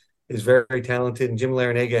is very talented, and Jim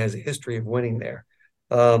Larinaga has a history of winning there.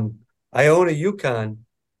 Iona UConn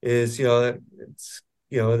is, it's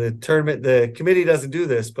the tournament, the committee doesn't do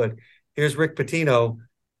this, but here's Rick Pitino,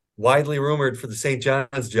 widely rumored for the St.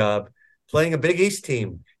 John's job, playing a Big East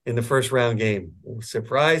team in the first round game.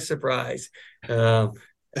 Surprise, surprise.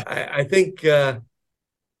 I think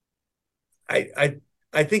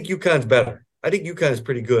I think UConn's better. I think UConn is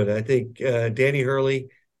pretty good. I think Danny Hurley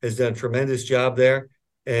has done a tremendous job there,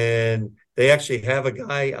 and they actually have a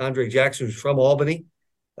guy, Andre Jackson, who's from Albany,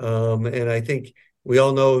 and I think we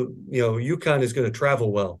all know, UConn is going to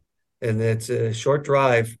travel well, and it's a short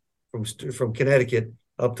drive from Connecticut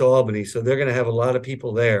up to Albany, so they're going to have a lot of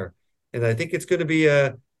people there, and I think it's going to be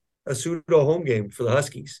a pseudo home game for the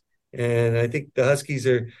Huskies, and I think the Huskies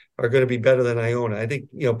are going to be better than Iona. I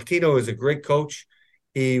think Pitino is a great coach.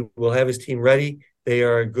 He will have his team ready. They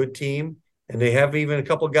are a good team, and they have even a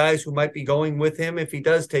couple of guys who might be going with him if he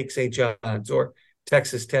does take St. John's or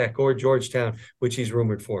Texas Tech or Georgetown, which he's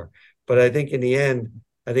rumored for. But I think in the end,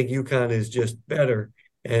 I think UConn is just better.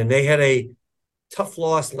 And they had a tough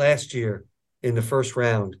loss last year in the first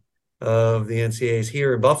round of the NCAAs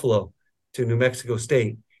here in Buffalo to New Mexico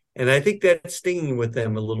State. And I think that's stinging with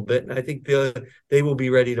them a little bit. And I think they will be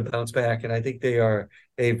ready to bounce back. And I think they are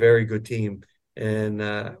a very good team. And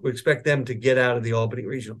we expect them to get out of the Albany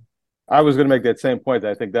Regional. I was going to make that same point.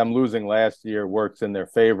 That I think them losing last year works in their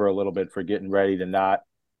favor a little bit for getting ready to not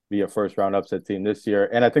be a first-round upset team this year.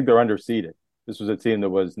 And I think they're underseeded. This was a team that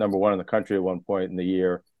was number one in the country at one point in the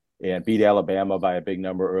year and beat Alabama by a big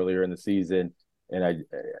number earlier in the season. And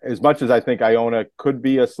as much as I think Iona could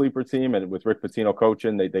be a sleeper team, and with Rick Pitino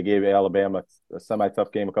coaching, they gave Alabama a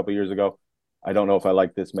semi-tough game a couple of years ago. I don't know if I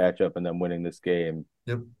like this matchup and them winning this game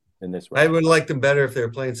in this round. I would like them better if they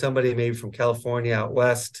were playing somebody maybe from California out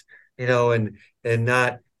west, and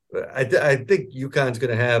not – I think UConn's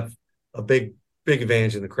going to have a big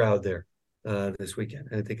advantage in the crowd there this weekend.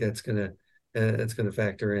 I think that's going to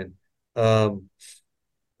factor in.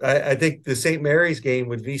 I think the St. Mary's game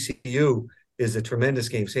with VCU is a tremendous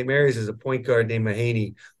game. St. Mary's is a point guard named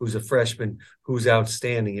Mahaney, who's a freshman, who's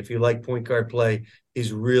outstanding. If you like point guard play,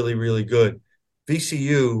 he's really, really good.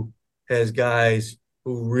 VCU has guys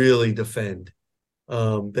who really defend.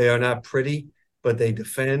 They are not pretty, but they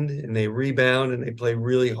defend and they rebound and they play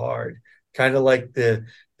really hard. Kind of like the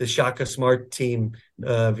Shaka Smart team,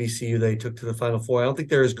 VCU, they took to the Final Four. I don't think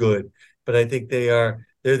they're as good, but I think they're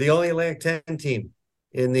the only Atlantic 10 team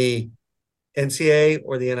in the NCAA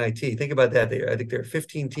or the NIT. Think about that. I think there are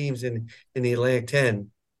 15 teams in the Atlantic 10,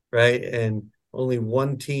 right? And only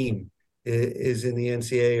one team is in the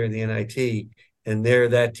NCAA or the NIT, and they're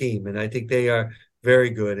that team. And I think they are very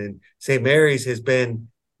good. And St. Mary's has been,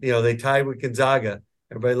 they tied with Gonzaga.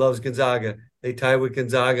 Everybody loves Gonzaga. They tied with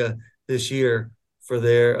Gonzaga this year for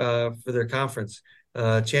their conference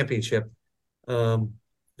championship. But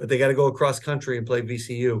they got to go across country and play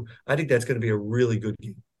VCU. I think that's going to be a really good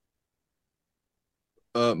game.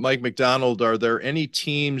 Mike MacDonald, are there any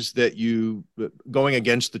teams that you going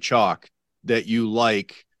against the chalk that you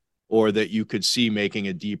like or that you could see making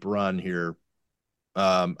a deep run here?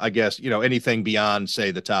 I guess, anything beyond,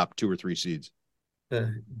 say, the top 2 or 3 seeds.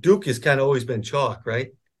 Duke has kind of always been chalk,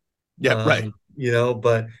 right? Yeah, right.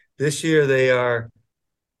 But this year they're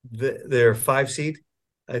 5 seed.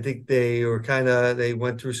 I think they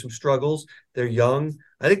went through some struggles. They're young.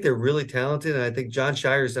 I think they're really talented. And I think John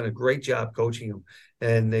Shire's done a great job coaching them.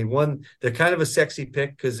 And they're kind of a sexy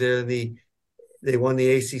pick because they won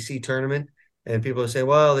the ACC tournament. And people are saying,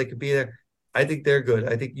 well, they could be there. I think they're good.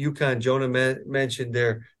 I think UConn, Jonah mentioned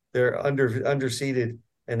they're underseeded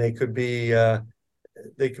and they could be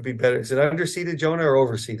better. Is it underseeded, Jonah, or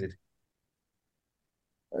overseeded?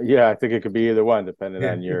 Yeah, I think it could be either one, depending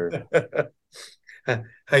on your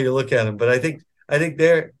how you look at them. But I think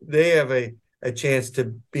they have a chance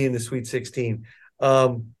to be in the Sweet 16.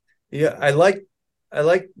 Yeah, I like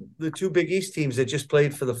the 2 Big East teams that just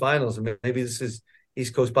played for the finals. And maybe this is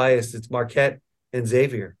East Coast bias. It's Marquette and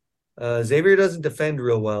Xavier. Xavier doesn't defend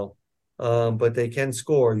real well, but they can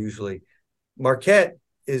score usually. Marquette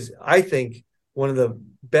is, I think, one of the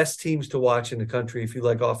best teams to watch in the country if you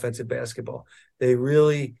like offensive basketball. They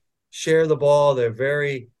really share the ball. They're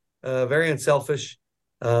very, very unselfish,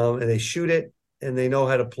 and they shoot it, and they know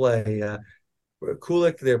how to play.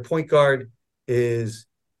 Kulik, their point guard, was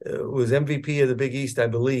MVP of the Big East, I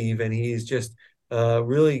believe, and he's just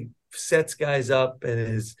really sets guys up and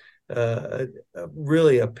is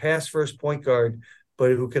really a pass-first point guard,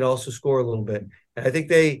 but who can also score a little bit. And I think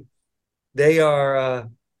they are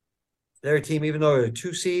they're a team, even though they're a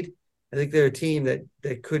 2 seed, I think they're a team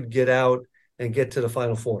that could get out and get to the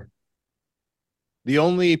Final Four. The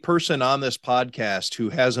only person on this podcast who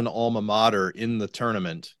has an alma mater in the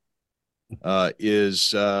tournament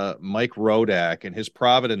is Mike Rodak and his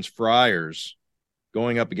Providence Friars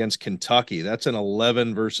going up against Kentucky. That's an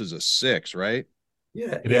 11 versus a 6, right?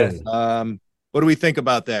 Yeah, it is. What do we think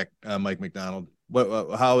about that, Mike MacDonald?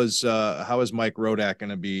 How is Mike Rodak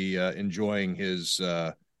going to be enjoying his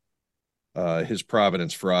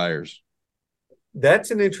Providence Friars?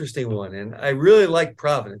 That's an interesting one, and I really like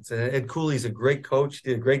Providence. And Ed Cooley's a great coach;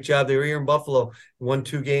 did a great job. They were here in Buffalo, won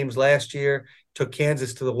 2 games last year, took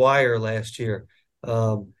Kansas to the wire last year,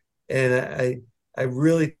 and I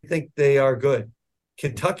really think they are good.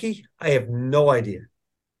 Kentucky, I have no idea.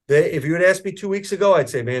 If you had asked me 2 weeks ago, I'd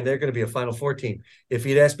say, man, they're going to be a Final Four team. If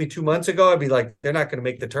you'd asked me 2 months ago, I'd be like, they're not going to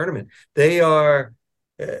make the tournament. They are.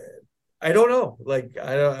 I don't know. Like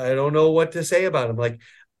I don't know what to say about them. Like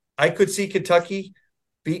I could see Kentucky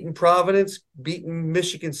beating Providence, beating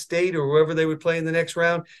Michigan State or whoever they would play in the next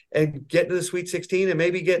round and get to the Sweet 16 and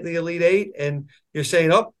maybe get in the Elite 8. And you're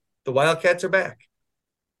saying, oh, the Wildcats are back.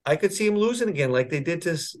 I could see them losing again like they did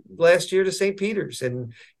last year to St. Peter's.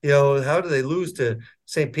 And, how do they lose to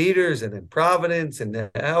St. Peter's and then Providence?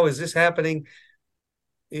 And how is this happening?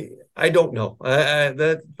 I don't know.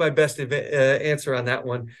 That's my best answer on that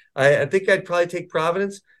one. I think I'd probably take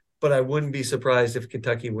Providence, but I wouldn't be surprised if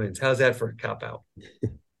Kentucky wins. How's that for a cop-out?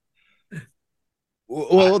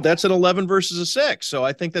 Well, that's an 11 versus a 6, so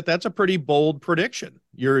I think that's a pretty bold prediction.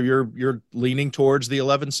 You're leaning towards the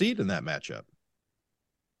 11 seed in that matchup.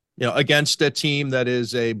 Against a team that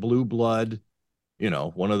is a blue blood.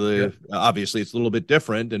 One of the obviously it's a little bit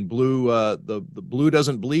different, and blue the blue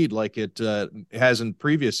doesn't bleed like it has in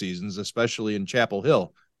previous seasons, especially in Chapel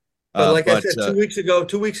Hill. But I said 2 weeks ago,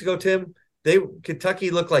 Tim,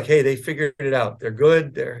 Kentucky looked like, hey, they figured it out. They're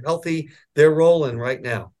good, they're healthy, they're rolling right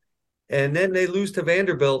now. And then they lose to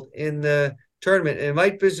Vanderbilt in the tournament. And it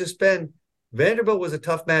might have just been Vanderbilt was a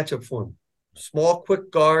tough matchup for them. Small,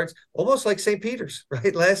 quick guards, almost like St. Peter's,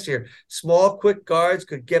 right? Last year, small, quick guards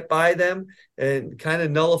could get by them and kind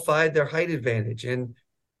of nullified their height advantage. And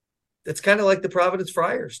that's kind of like the Providence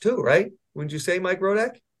Friars too, right? Wouldn't you say, Mike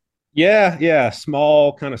Rodak? Yeah.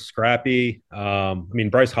 Small, kind of scrappy.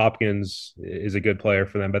 Bryce Hopkins is a good player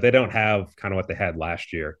for them, but they don't have kind of what they had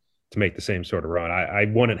last year to make the same sort of run.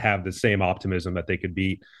 I wouldn't have the same optimism that they could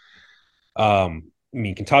beat I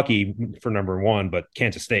mean, Kentucky for number one, but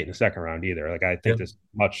Kansas State in the second round either. Like, I think this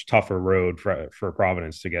much tougher road for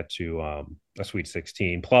Providence to get to a Sweet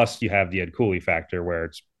 16. Plus, you have the Ed Cooley factor where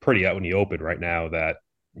it's pretty out in the open right now that,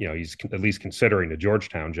 he's at least considering the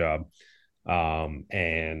Georgetown job,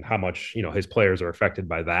 and how much, his players are affected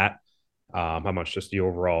by that, how much just the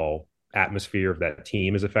overall atmosphere of that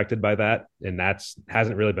team is affected by that. And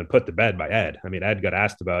hasn't really been put to bed by Ed. I mean, Ed got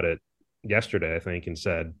asked about it yesterday, I think, and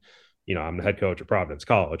said, I'm the head coach of Providence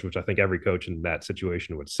College, which I think every coach in that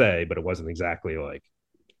situation would say, but it wasn't exactly like,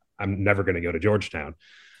 I'm never going to go to Georgetown.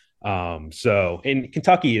 So in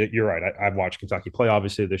Kentucky, you're right. I've watched Kentucky play,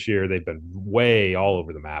 obviously, this year. They've been way all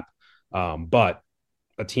over the map. But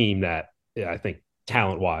a team that I think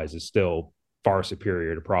talent-wise is still far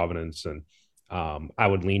superior to Providence. And I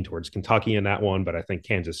would lean towards Kentucky in that one, but I think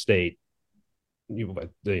Kansas State,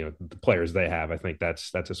 the players they have, I think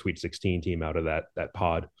that's a Sweet 16 team out of that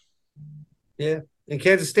pod. Yeah. And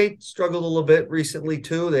Kansas State struggled a little bit recently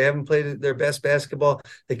too. They haven't played their best basketball.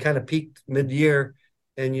 They kind of peaked mid-year,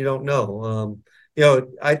 and you don't know.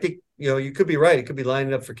 I think, you could be right. It could be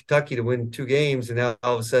lining up for Kentucky to win 2 games, and now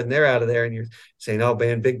all of a sudden they're out of there, and you're saying, oh,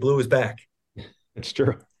 man, Big Blue is back. It's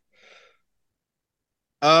true.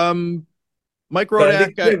 Mike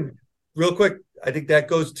Rodak. Real quick, I think that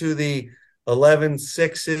goes to the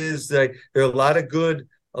 11-6s. There are a lot of good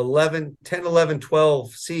 10, 11,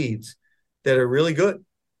 12 seeds that are really good,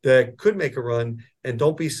 that could make a run. And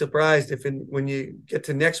don't be surprised if when you get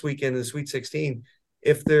to next weekend in the Sweet 16,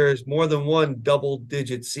 if there's more than one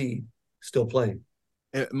double-digit seed still playing.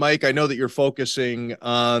 Mike, I know that you're focusing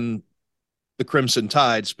on the Crimson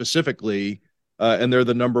Tide specifically, and they're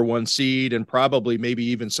the number 1 seed, and probably maybe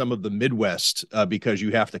even some of the Midwest, because you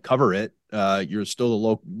have to cover it. You're still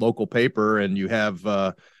a local paper, and you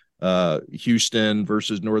have Houston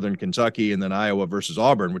versus Northern Kentucky, and then Iowa versus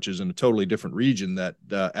Auburn, which is in a totally different region that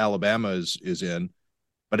Alabama is in.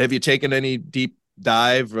 But have you taken any deep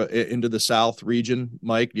dive into the South region,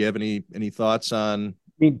 Mike? Do you have any thoughts on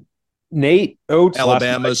Nate Oats,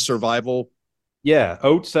 Alabama's survival? Yeah,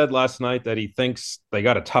 Oats said last night that he thinks they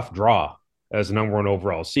got a tough draw as the number 1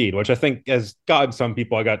 overall seed, which I think has gotten some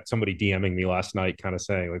people. I got somebody DMing me last night kind of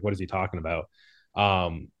saying, like, what is he talking about?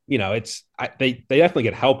 They definitely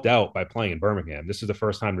get helped out by playing in Birmingham. This is the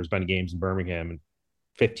first time there's been games in Birmingham in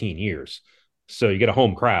 15 years. So you get a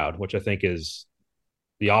home crowd, which I think is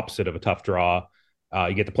the opposite of a tough draw.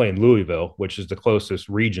 You get to play in Louisville, which is the closest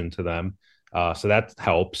region to them. So that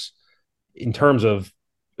helps. In terms of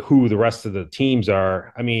who the rest of the teams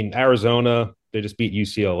are, I mean, Arizona, they just beat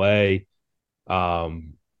UCLA.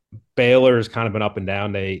 Baylor has kind of been up and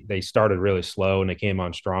down. They started really slow and they came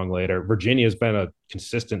on strong later. Virginia's been a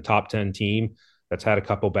consistent top 10 team that's had a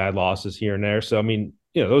couple bad losses here and there. So, I mean,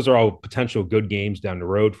 those are all potential good games down the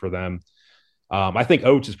road for them. I think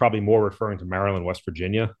Oats is probably more referring to Maryland, West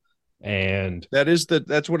Virginia. And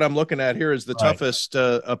that's what I'm looking at here is the toughest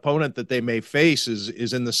opponent that they may face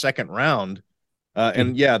is in the second round.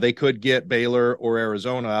 And yeah, they could get Baylor or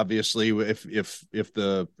Arizona, obviously, if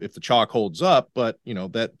the chalk holds up, but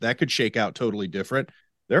that could shake out totally different.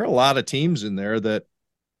 There are a lot of teams in there that,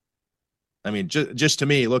 I mean, just to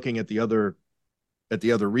me, looking at the other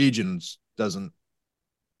regions doesn't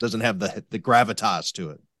have the gravitas to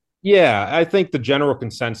it. Yeah, I think the general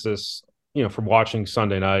consensus, from watching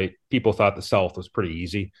Sunday night, people thought the South was pretty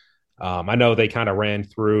easy. I know they kind of ran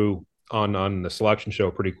through on the selection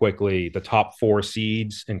show pretty quickly the top 4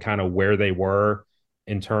 seeds and kind of where they were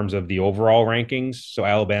in terms of the overall rankings. So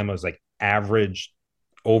Alabama's like average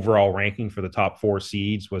overall ranking for the top 4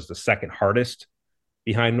 seeds was the second hardest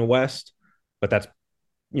behind the West, but that's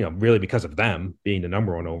really because of them being the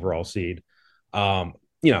number 1 overall seed. I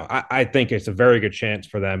think it's a very good chance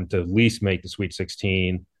for them to at least make the Sweet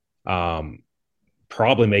 16,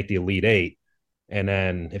 probably make the Elite 8. And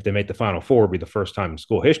then if they make the Final Four, it'll be the first time in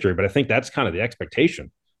school history. But I think that's kind of the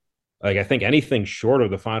expectation. Like, I think anything short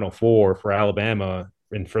of the Final Four for Alabama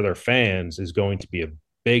and for their fans is going to be a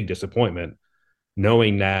big disappointment,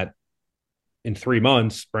 knowing that in 3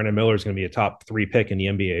 months, Brandon Miller is going to be a top 3 pick in the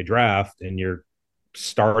NBA draft, and you're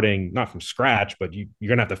starting not from scratch, but you're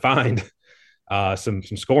going to have to find some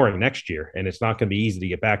scoring next year, and it's not going to be easy to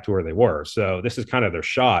get back to where they were. So this is kind of their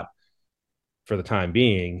shot for the time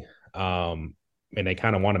being. And they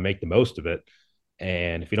kind of want to make the most of it.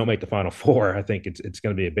 And if you don't make the Final Four, I think it's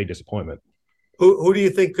going to be a big disappointment. Who do you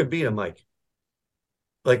think could beat them, Mike?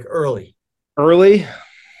 Like early? I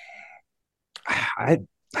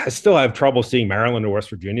still have trouble seeing Maryland or West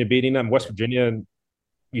Virginia beating them. West Virginia,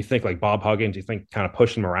 you think like Bob Huggins, you think kind of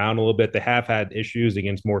pushing them around a little bit. They have had issues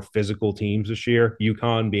against more physical teams this year,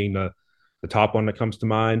 UConn being the top one that comes to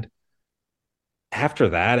mind. after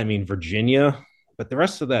that, I mean, Virginia, but the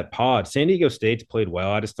rest of that pod, San Diego State's played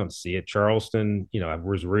well. I just don't see it. Charleston,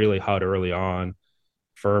 was really hot early on.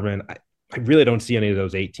 Furman, I really don't see any of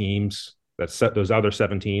those 8 teams that set those other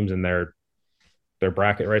 7 teams in their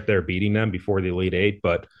bracket right there beating them before the Elite Eight.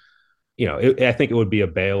 But I think it would be a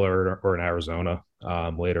Baylor or an Arizona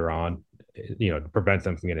later on, to prevent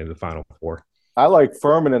them from getting into the Final Four. I like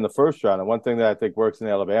Furman in the first round. And one thing that I think works in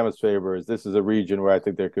Alabama's favor is this is a region where I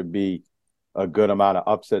think there could be a good amount of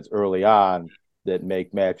upsets early on that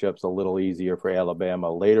make matchups a little easier for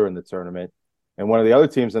Alabama later in the tournament. And one of the other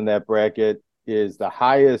teams in that bracket is the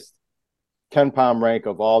highest KenPom rank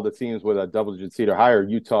of all the teams with a double-digit seed or higher,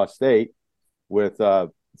 Utah State, with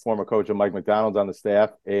former coach Mike MacDonald on the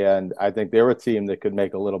staff. And I think they're a team that could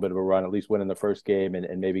make a little bit of a run, at least win in the first game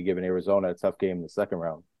and maybe giving Arizona a tough game in the second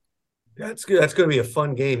round. That's good. That's going to be a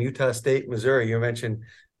fun game. Utah State, Missouri. You mentioned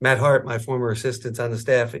Matt Hart, my former assistant on the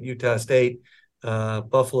staff at Utah State,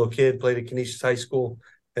 Buffalo kid, played at Canisius High School,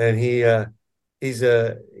 and they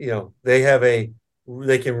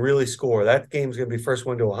can really score. That game's going to be first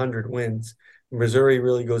one to 100 wins. Missouri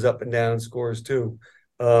really goes up and down, scores too.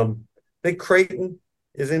 I think Creighton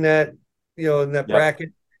is in that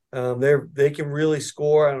bracket. They can really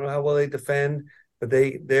score. I don't know how well they defend, but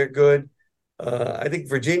they're good. I think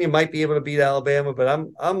Virginia might be able to beat Alabama, but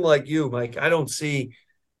I'm like you, Mike. I don't see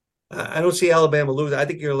Alabama losing. I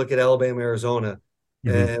think you're going to look at Alabama, Arizona,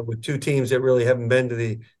 with 2 teams that really haven't been to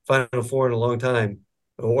the Final Four in a long time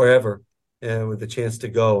or ever, with a chance to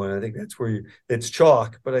go. And I think that's where it's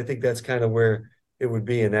chalk, but I think that's kind of where it would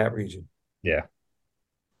be in that region. Yeah.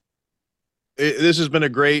 This has been a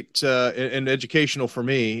great and educational for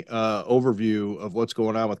me overview of what's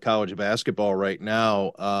going on with college basketball right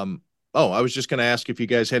now. I was just going to ask if you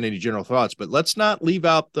guys had any general thoughts, but let's not leave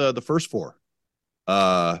out the first 4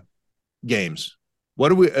 games. What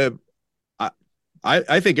do we?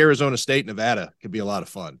 I think Arizona State, Nevada could be a lot of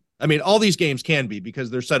fun. I mean, all these games can be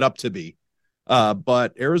because they're set up to be,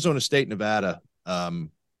 but Arizona State, Nevada,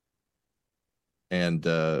 and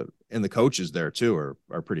the coaches there too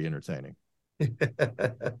are pretty entertaining. 2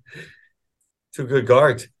 good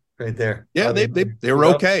guards right there. Yeah, they were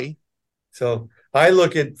okay. So I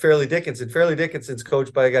look at Fairleigh Dickinson. Fairleigh Dickinson's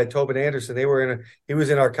coached by a guy, Tobin Anderson. He was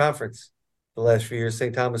in our conference the last few years,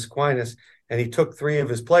 St. Thomas Aquinas, and he took 3 of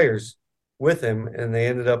his players with him, and they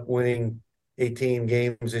ended up winning 18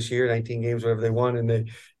 games this year, 19 games, whatever they won, and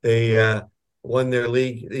they won their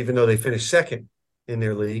league, even though they finished second in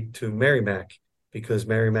their league to Merrimack, because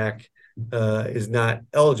Merrimack is not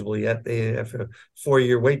eligible yet. They have a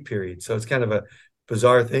 4-year wait period, so it's kind of a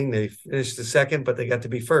bizarre thing. They finished the second, but they got to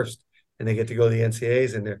be first, and they get to go to the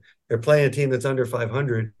NCAAs, and they're playing a team that's under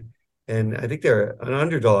 500, and I think they're an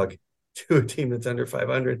underdog to a team that's under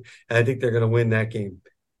 500, and I think they're going to win that game.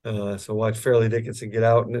 So watch Fairleigh Dickinson get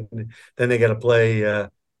out, and then they got to play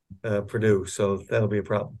Purdue, so that'll be a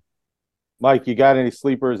problem. Mike, you got any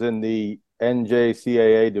sleepers in the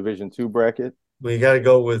NJCAA Division II bracket? Well, you got to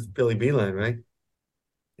go with Billy Beeline, right?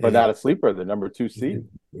 But not a sleeper, the number 2 seed.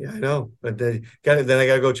 Yeah, I know, but then I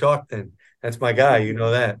got to go chalk. Then that's my guy, you know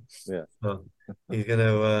that. Yeah, so he's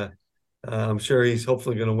gonna. I'm sure he's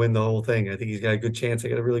hopefully going to win the whole thing. I think he's got a good chance. They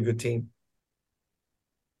got a really good team.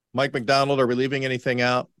 Mike MacDonald, are we leaving anything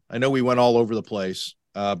out? I know we went all over the place,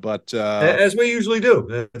 but as we usually do.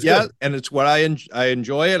 That's good. And it's what I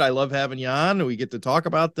enjoy it. I love having you on. We get to talk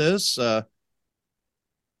about this.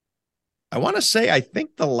 I want to say, I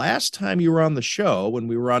think the last time you were on the show, when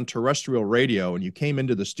we were on terrestrial radio, and you came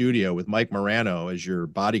into the studio with Mike Morano as your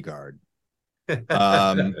bodyguard,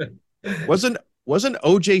 wasn't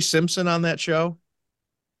O.J. Simpson on that show?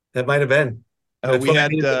 That might have been. We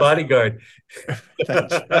had the bodyguard.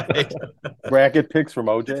 That's right. Bracket picks from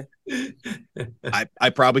OJ. I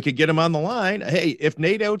probably could get him on the line. Hey, if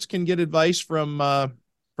Nate Oats can get advice from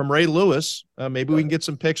Ray Lewis, maybe we can get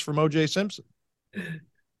some picks from O.J. Simpson.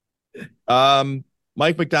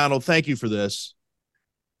 Mike MacDonald, thank you for this.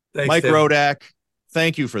 Thanks, Mike Tim. Rodak,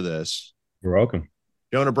 thank you for this. You're welcome.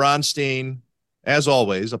 Jonah Bronstein, as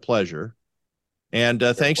always, a pleasure. And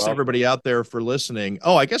thanks to everybody out there for listening.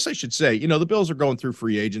 Oh, I guess I should say, the Bills are going through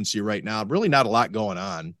free agency right now. Really not a lot going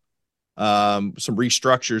on. Some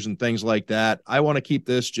restructures and things like that. I want to keep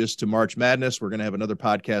this just to March Madness. We're going to have another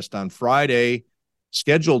podcast on Friday.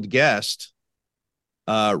 Scheduled guest,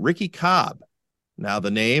 Ricky Cobb. Now,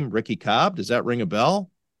 the name Ricky Cobb, does that ring a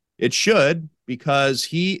bell? It should, because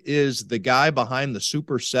he is the guy behind the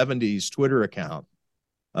Super 70s Twitter account,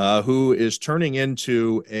 who is turning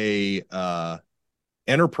into a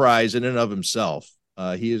enterprise in and of himself.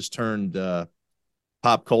 He has turned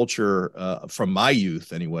pop culture from my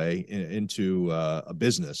youth anyway into a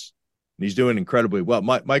business. He's doing incredibly well.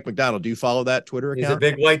 Mike MacDonald, do you follow that Twitter account? He's a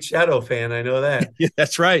big White Shadow fan. I know that. Yeah,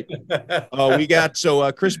 that's right. We got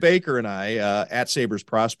Chris Baker and I at Sabres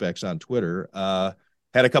Prospects on Twitter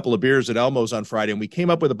had a couple of beers at Elmo's on Friday, and we came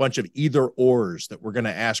up with a bunch of either ors that we're going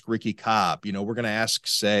to ask Ricky Cobb. You know, we're going to ask,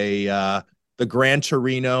 say, the Gran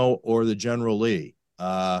Torino or the General Lee.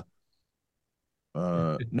 Not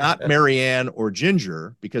Marianne or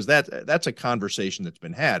Ginger, because that's a conversation that's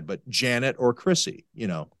been had, but Janet or Chrissy, you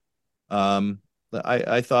know.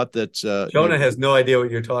 I thought that Jonah has no idea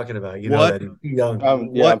what you're talking about. You know that he's young.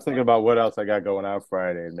 I'm thinking about what else I got going on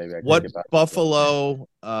Friday, and maybe I can get back.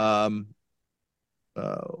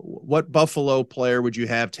 What Buffalo player would you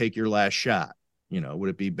have take your last shot? You know, would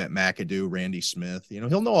it be McAdoo, Randy Smith? You know,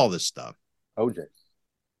 he'll know all this stuff. OJ.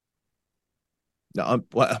 No,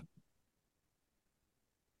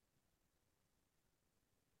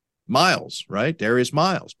 Miles, right? Darius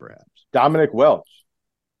Miles, perhaps. Dominic Welch.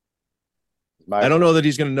 I don't know that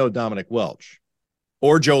he's going to know Dominic Welch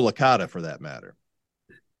or Joe Licata for that matter.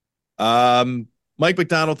 Mike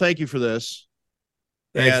MacDonald, thank you for this.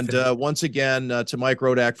 Thanks, and once again, to Mike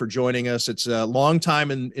Rodak for joining us. It's a long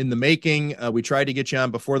time in the making. We tried to get you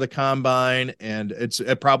on before the combine, and it's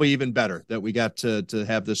probably even better that we got to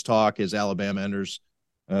have this talk as Alabama enters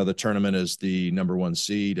the tournament as the #1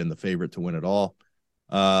 seed and the favorite to win it all.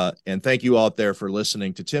 And thank you out there for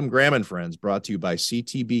listening to Tim Graham and Friends, brought to you by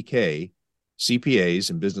CTBK, CPAs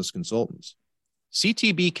and business consultants.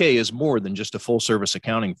 CTBK is more than just a full-service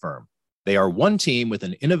accounting firm. They are one team with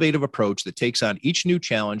an innovative approach that takes on each new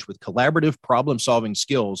challenge with collaborative problem-solving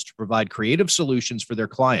skills to provide creative solutions for their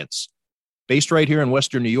clients. Based right here in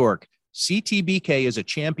Western New York, CTBK is a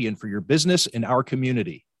champion for your business in our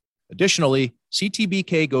community. Additionally,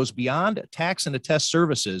 CTBK goes beyond tax and attest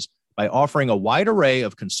services by offering a wide array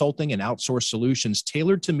of consulting and outsourced solutions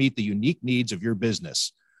tailored to meet the unique needs of your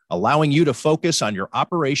business, allowing you to focus on your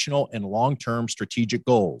operational and long-term strategic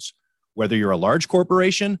goals. Whether you're a large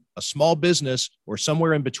corporation, a small business, or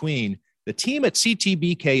somewhere in between, the team at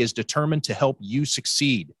CTBK is determined to help you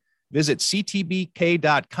succeed. Visit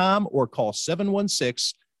ctbk.com or call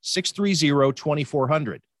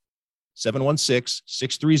 716-630-2400.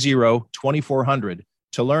 716-630-2400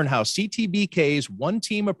 to learn how CTBK's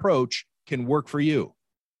one-team approach can work for you.